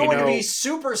 They are going to be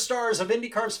superstars of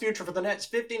IndyCar's future for the next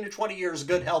 15 to 20 years,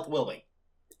 good health willing.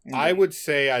 I would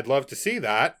say I'd love to see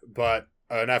that, but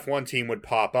an F1 team would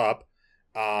pop up,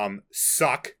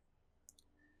 suck,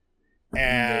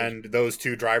 and those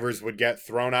two drivers would get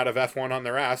thrown out of F1 on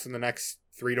their ass in the next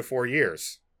 3 to 4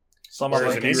 years. Some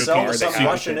Whereas of an them Indy Sell car, to they some have-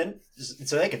 Russian,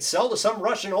 so they could sell to some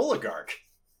Russian oligarch.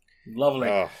 Lovely.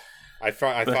 Oh, I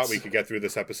thought But- we could get through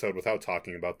this episode without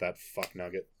talking about that fuck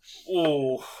nugget.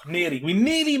 Oh, nearly. We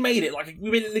nearly made it. Like,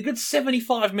 we've been in a good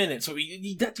 75 minutes. So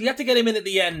you have to get him in at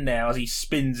the end now as he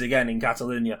spins again in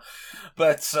Catalonia.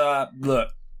 But, look,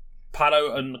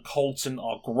 Pato and Colton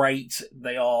are great.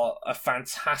 They are a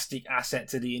fantastic asset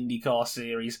to the IndyCar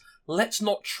series. Let's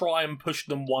not try and push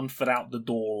them one foot out the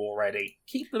door already.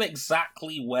 Keep them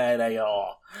exactly where they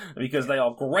are. Because they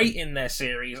are great in their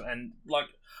series. And, like,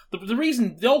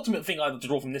 the ultimate thing I have to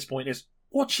draw from this point is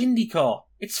watch IndyCar.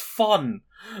 It's fun.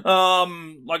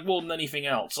 Like more than anything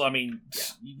else. I mean,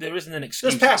 there isn't an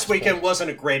excuse. This past at weekend point.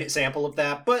 wasn't a great example of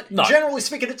that, but No. generally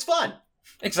speaking, it's fun.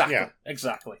 Exactly. Yeah.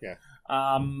 Exactly. Yeah.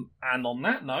 And on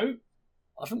that note,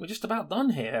 I think we're just about done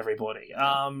here, everybody.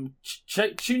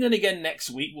 Tune in again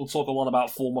next week. We'll talk a lot about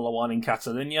Formula One in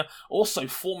Catalonia. Also,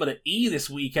 Formula E this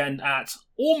weekend at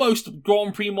almost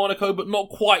Grand Prix Monaco, but not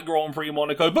quite Grand Prix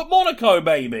Monaco, but Monaco,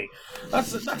 baby.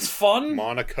 That's fun.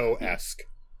 Monaco-esque.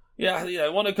 Yeah,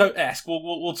 Monaco-esque.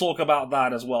 We'll talk about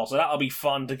that as well. So that'll be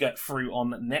fun to get through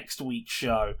on next week's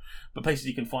show. But basically,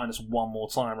 you can find us one more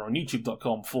time. We're on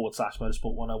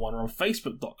youtube.com/motorsport101 or on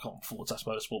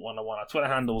facebook.com/motorsport101. Our Twitter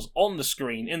handles on the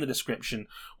screen, in the description,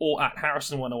 or at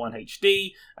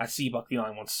Harrison101HD, at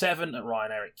cbuckley917, at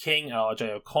Ryan Eric King, at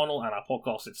RJ O'Connell, and our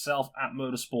podcast itself at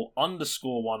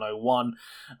motorsport_101.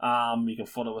 You can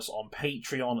follow us on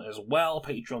Patreon as well,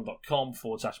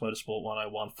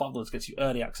 patreon.com/motorsport101. $5 gets you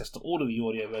early access to all of the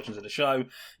audio versions of the show.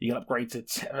 You can upgrade to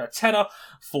tenner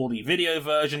for the video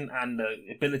version and the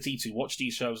ability to watch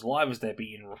these shows live as they're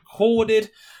being recorded.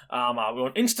 We're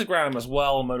on Instagram as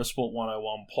well,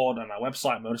 Motorsport101pod, and our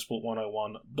website,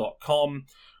 motorsport101.com.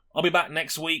 I'll be back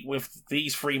next week with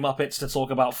these three Muppets to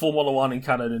talk about Formula One in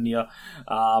Catalonia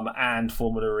and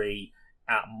Formula E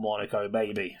at Monaco,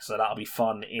 baby. So that'll be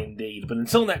fun indeed. But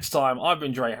until next time, I've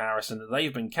been Dre Harrison.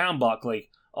 They've been Cam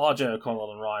Buckley, RJ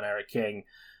O'Connell, and Ryan Eric King.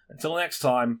 Until next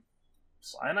time,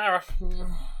 sayonara.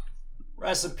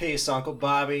 Rest in peace, Uncle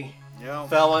Bobby. Yeah.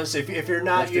 Fellas, if you're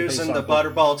not Rest in peace, using the Uncle.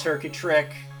 butterball turkey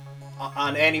trick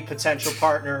on any potential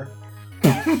partner,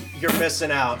 you're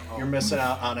missing out. You're missing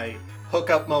out on a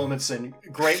hookup moments and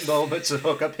great moments of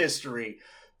hookup history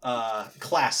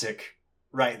classic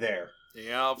right there.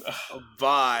 Yeah.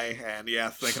 Bye. And yeah,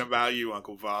 thinking about you,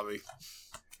 Uncle Bobby.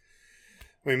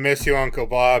 We miss you, Uncle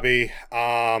Bobby.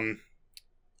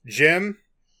 Jim,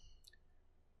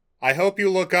 I hope you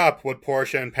look up what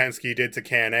Porsche and Penske did to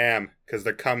Can-Am, because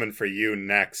they're coming for you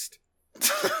next.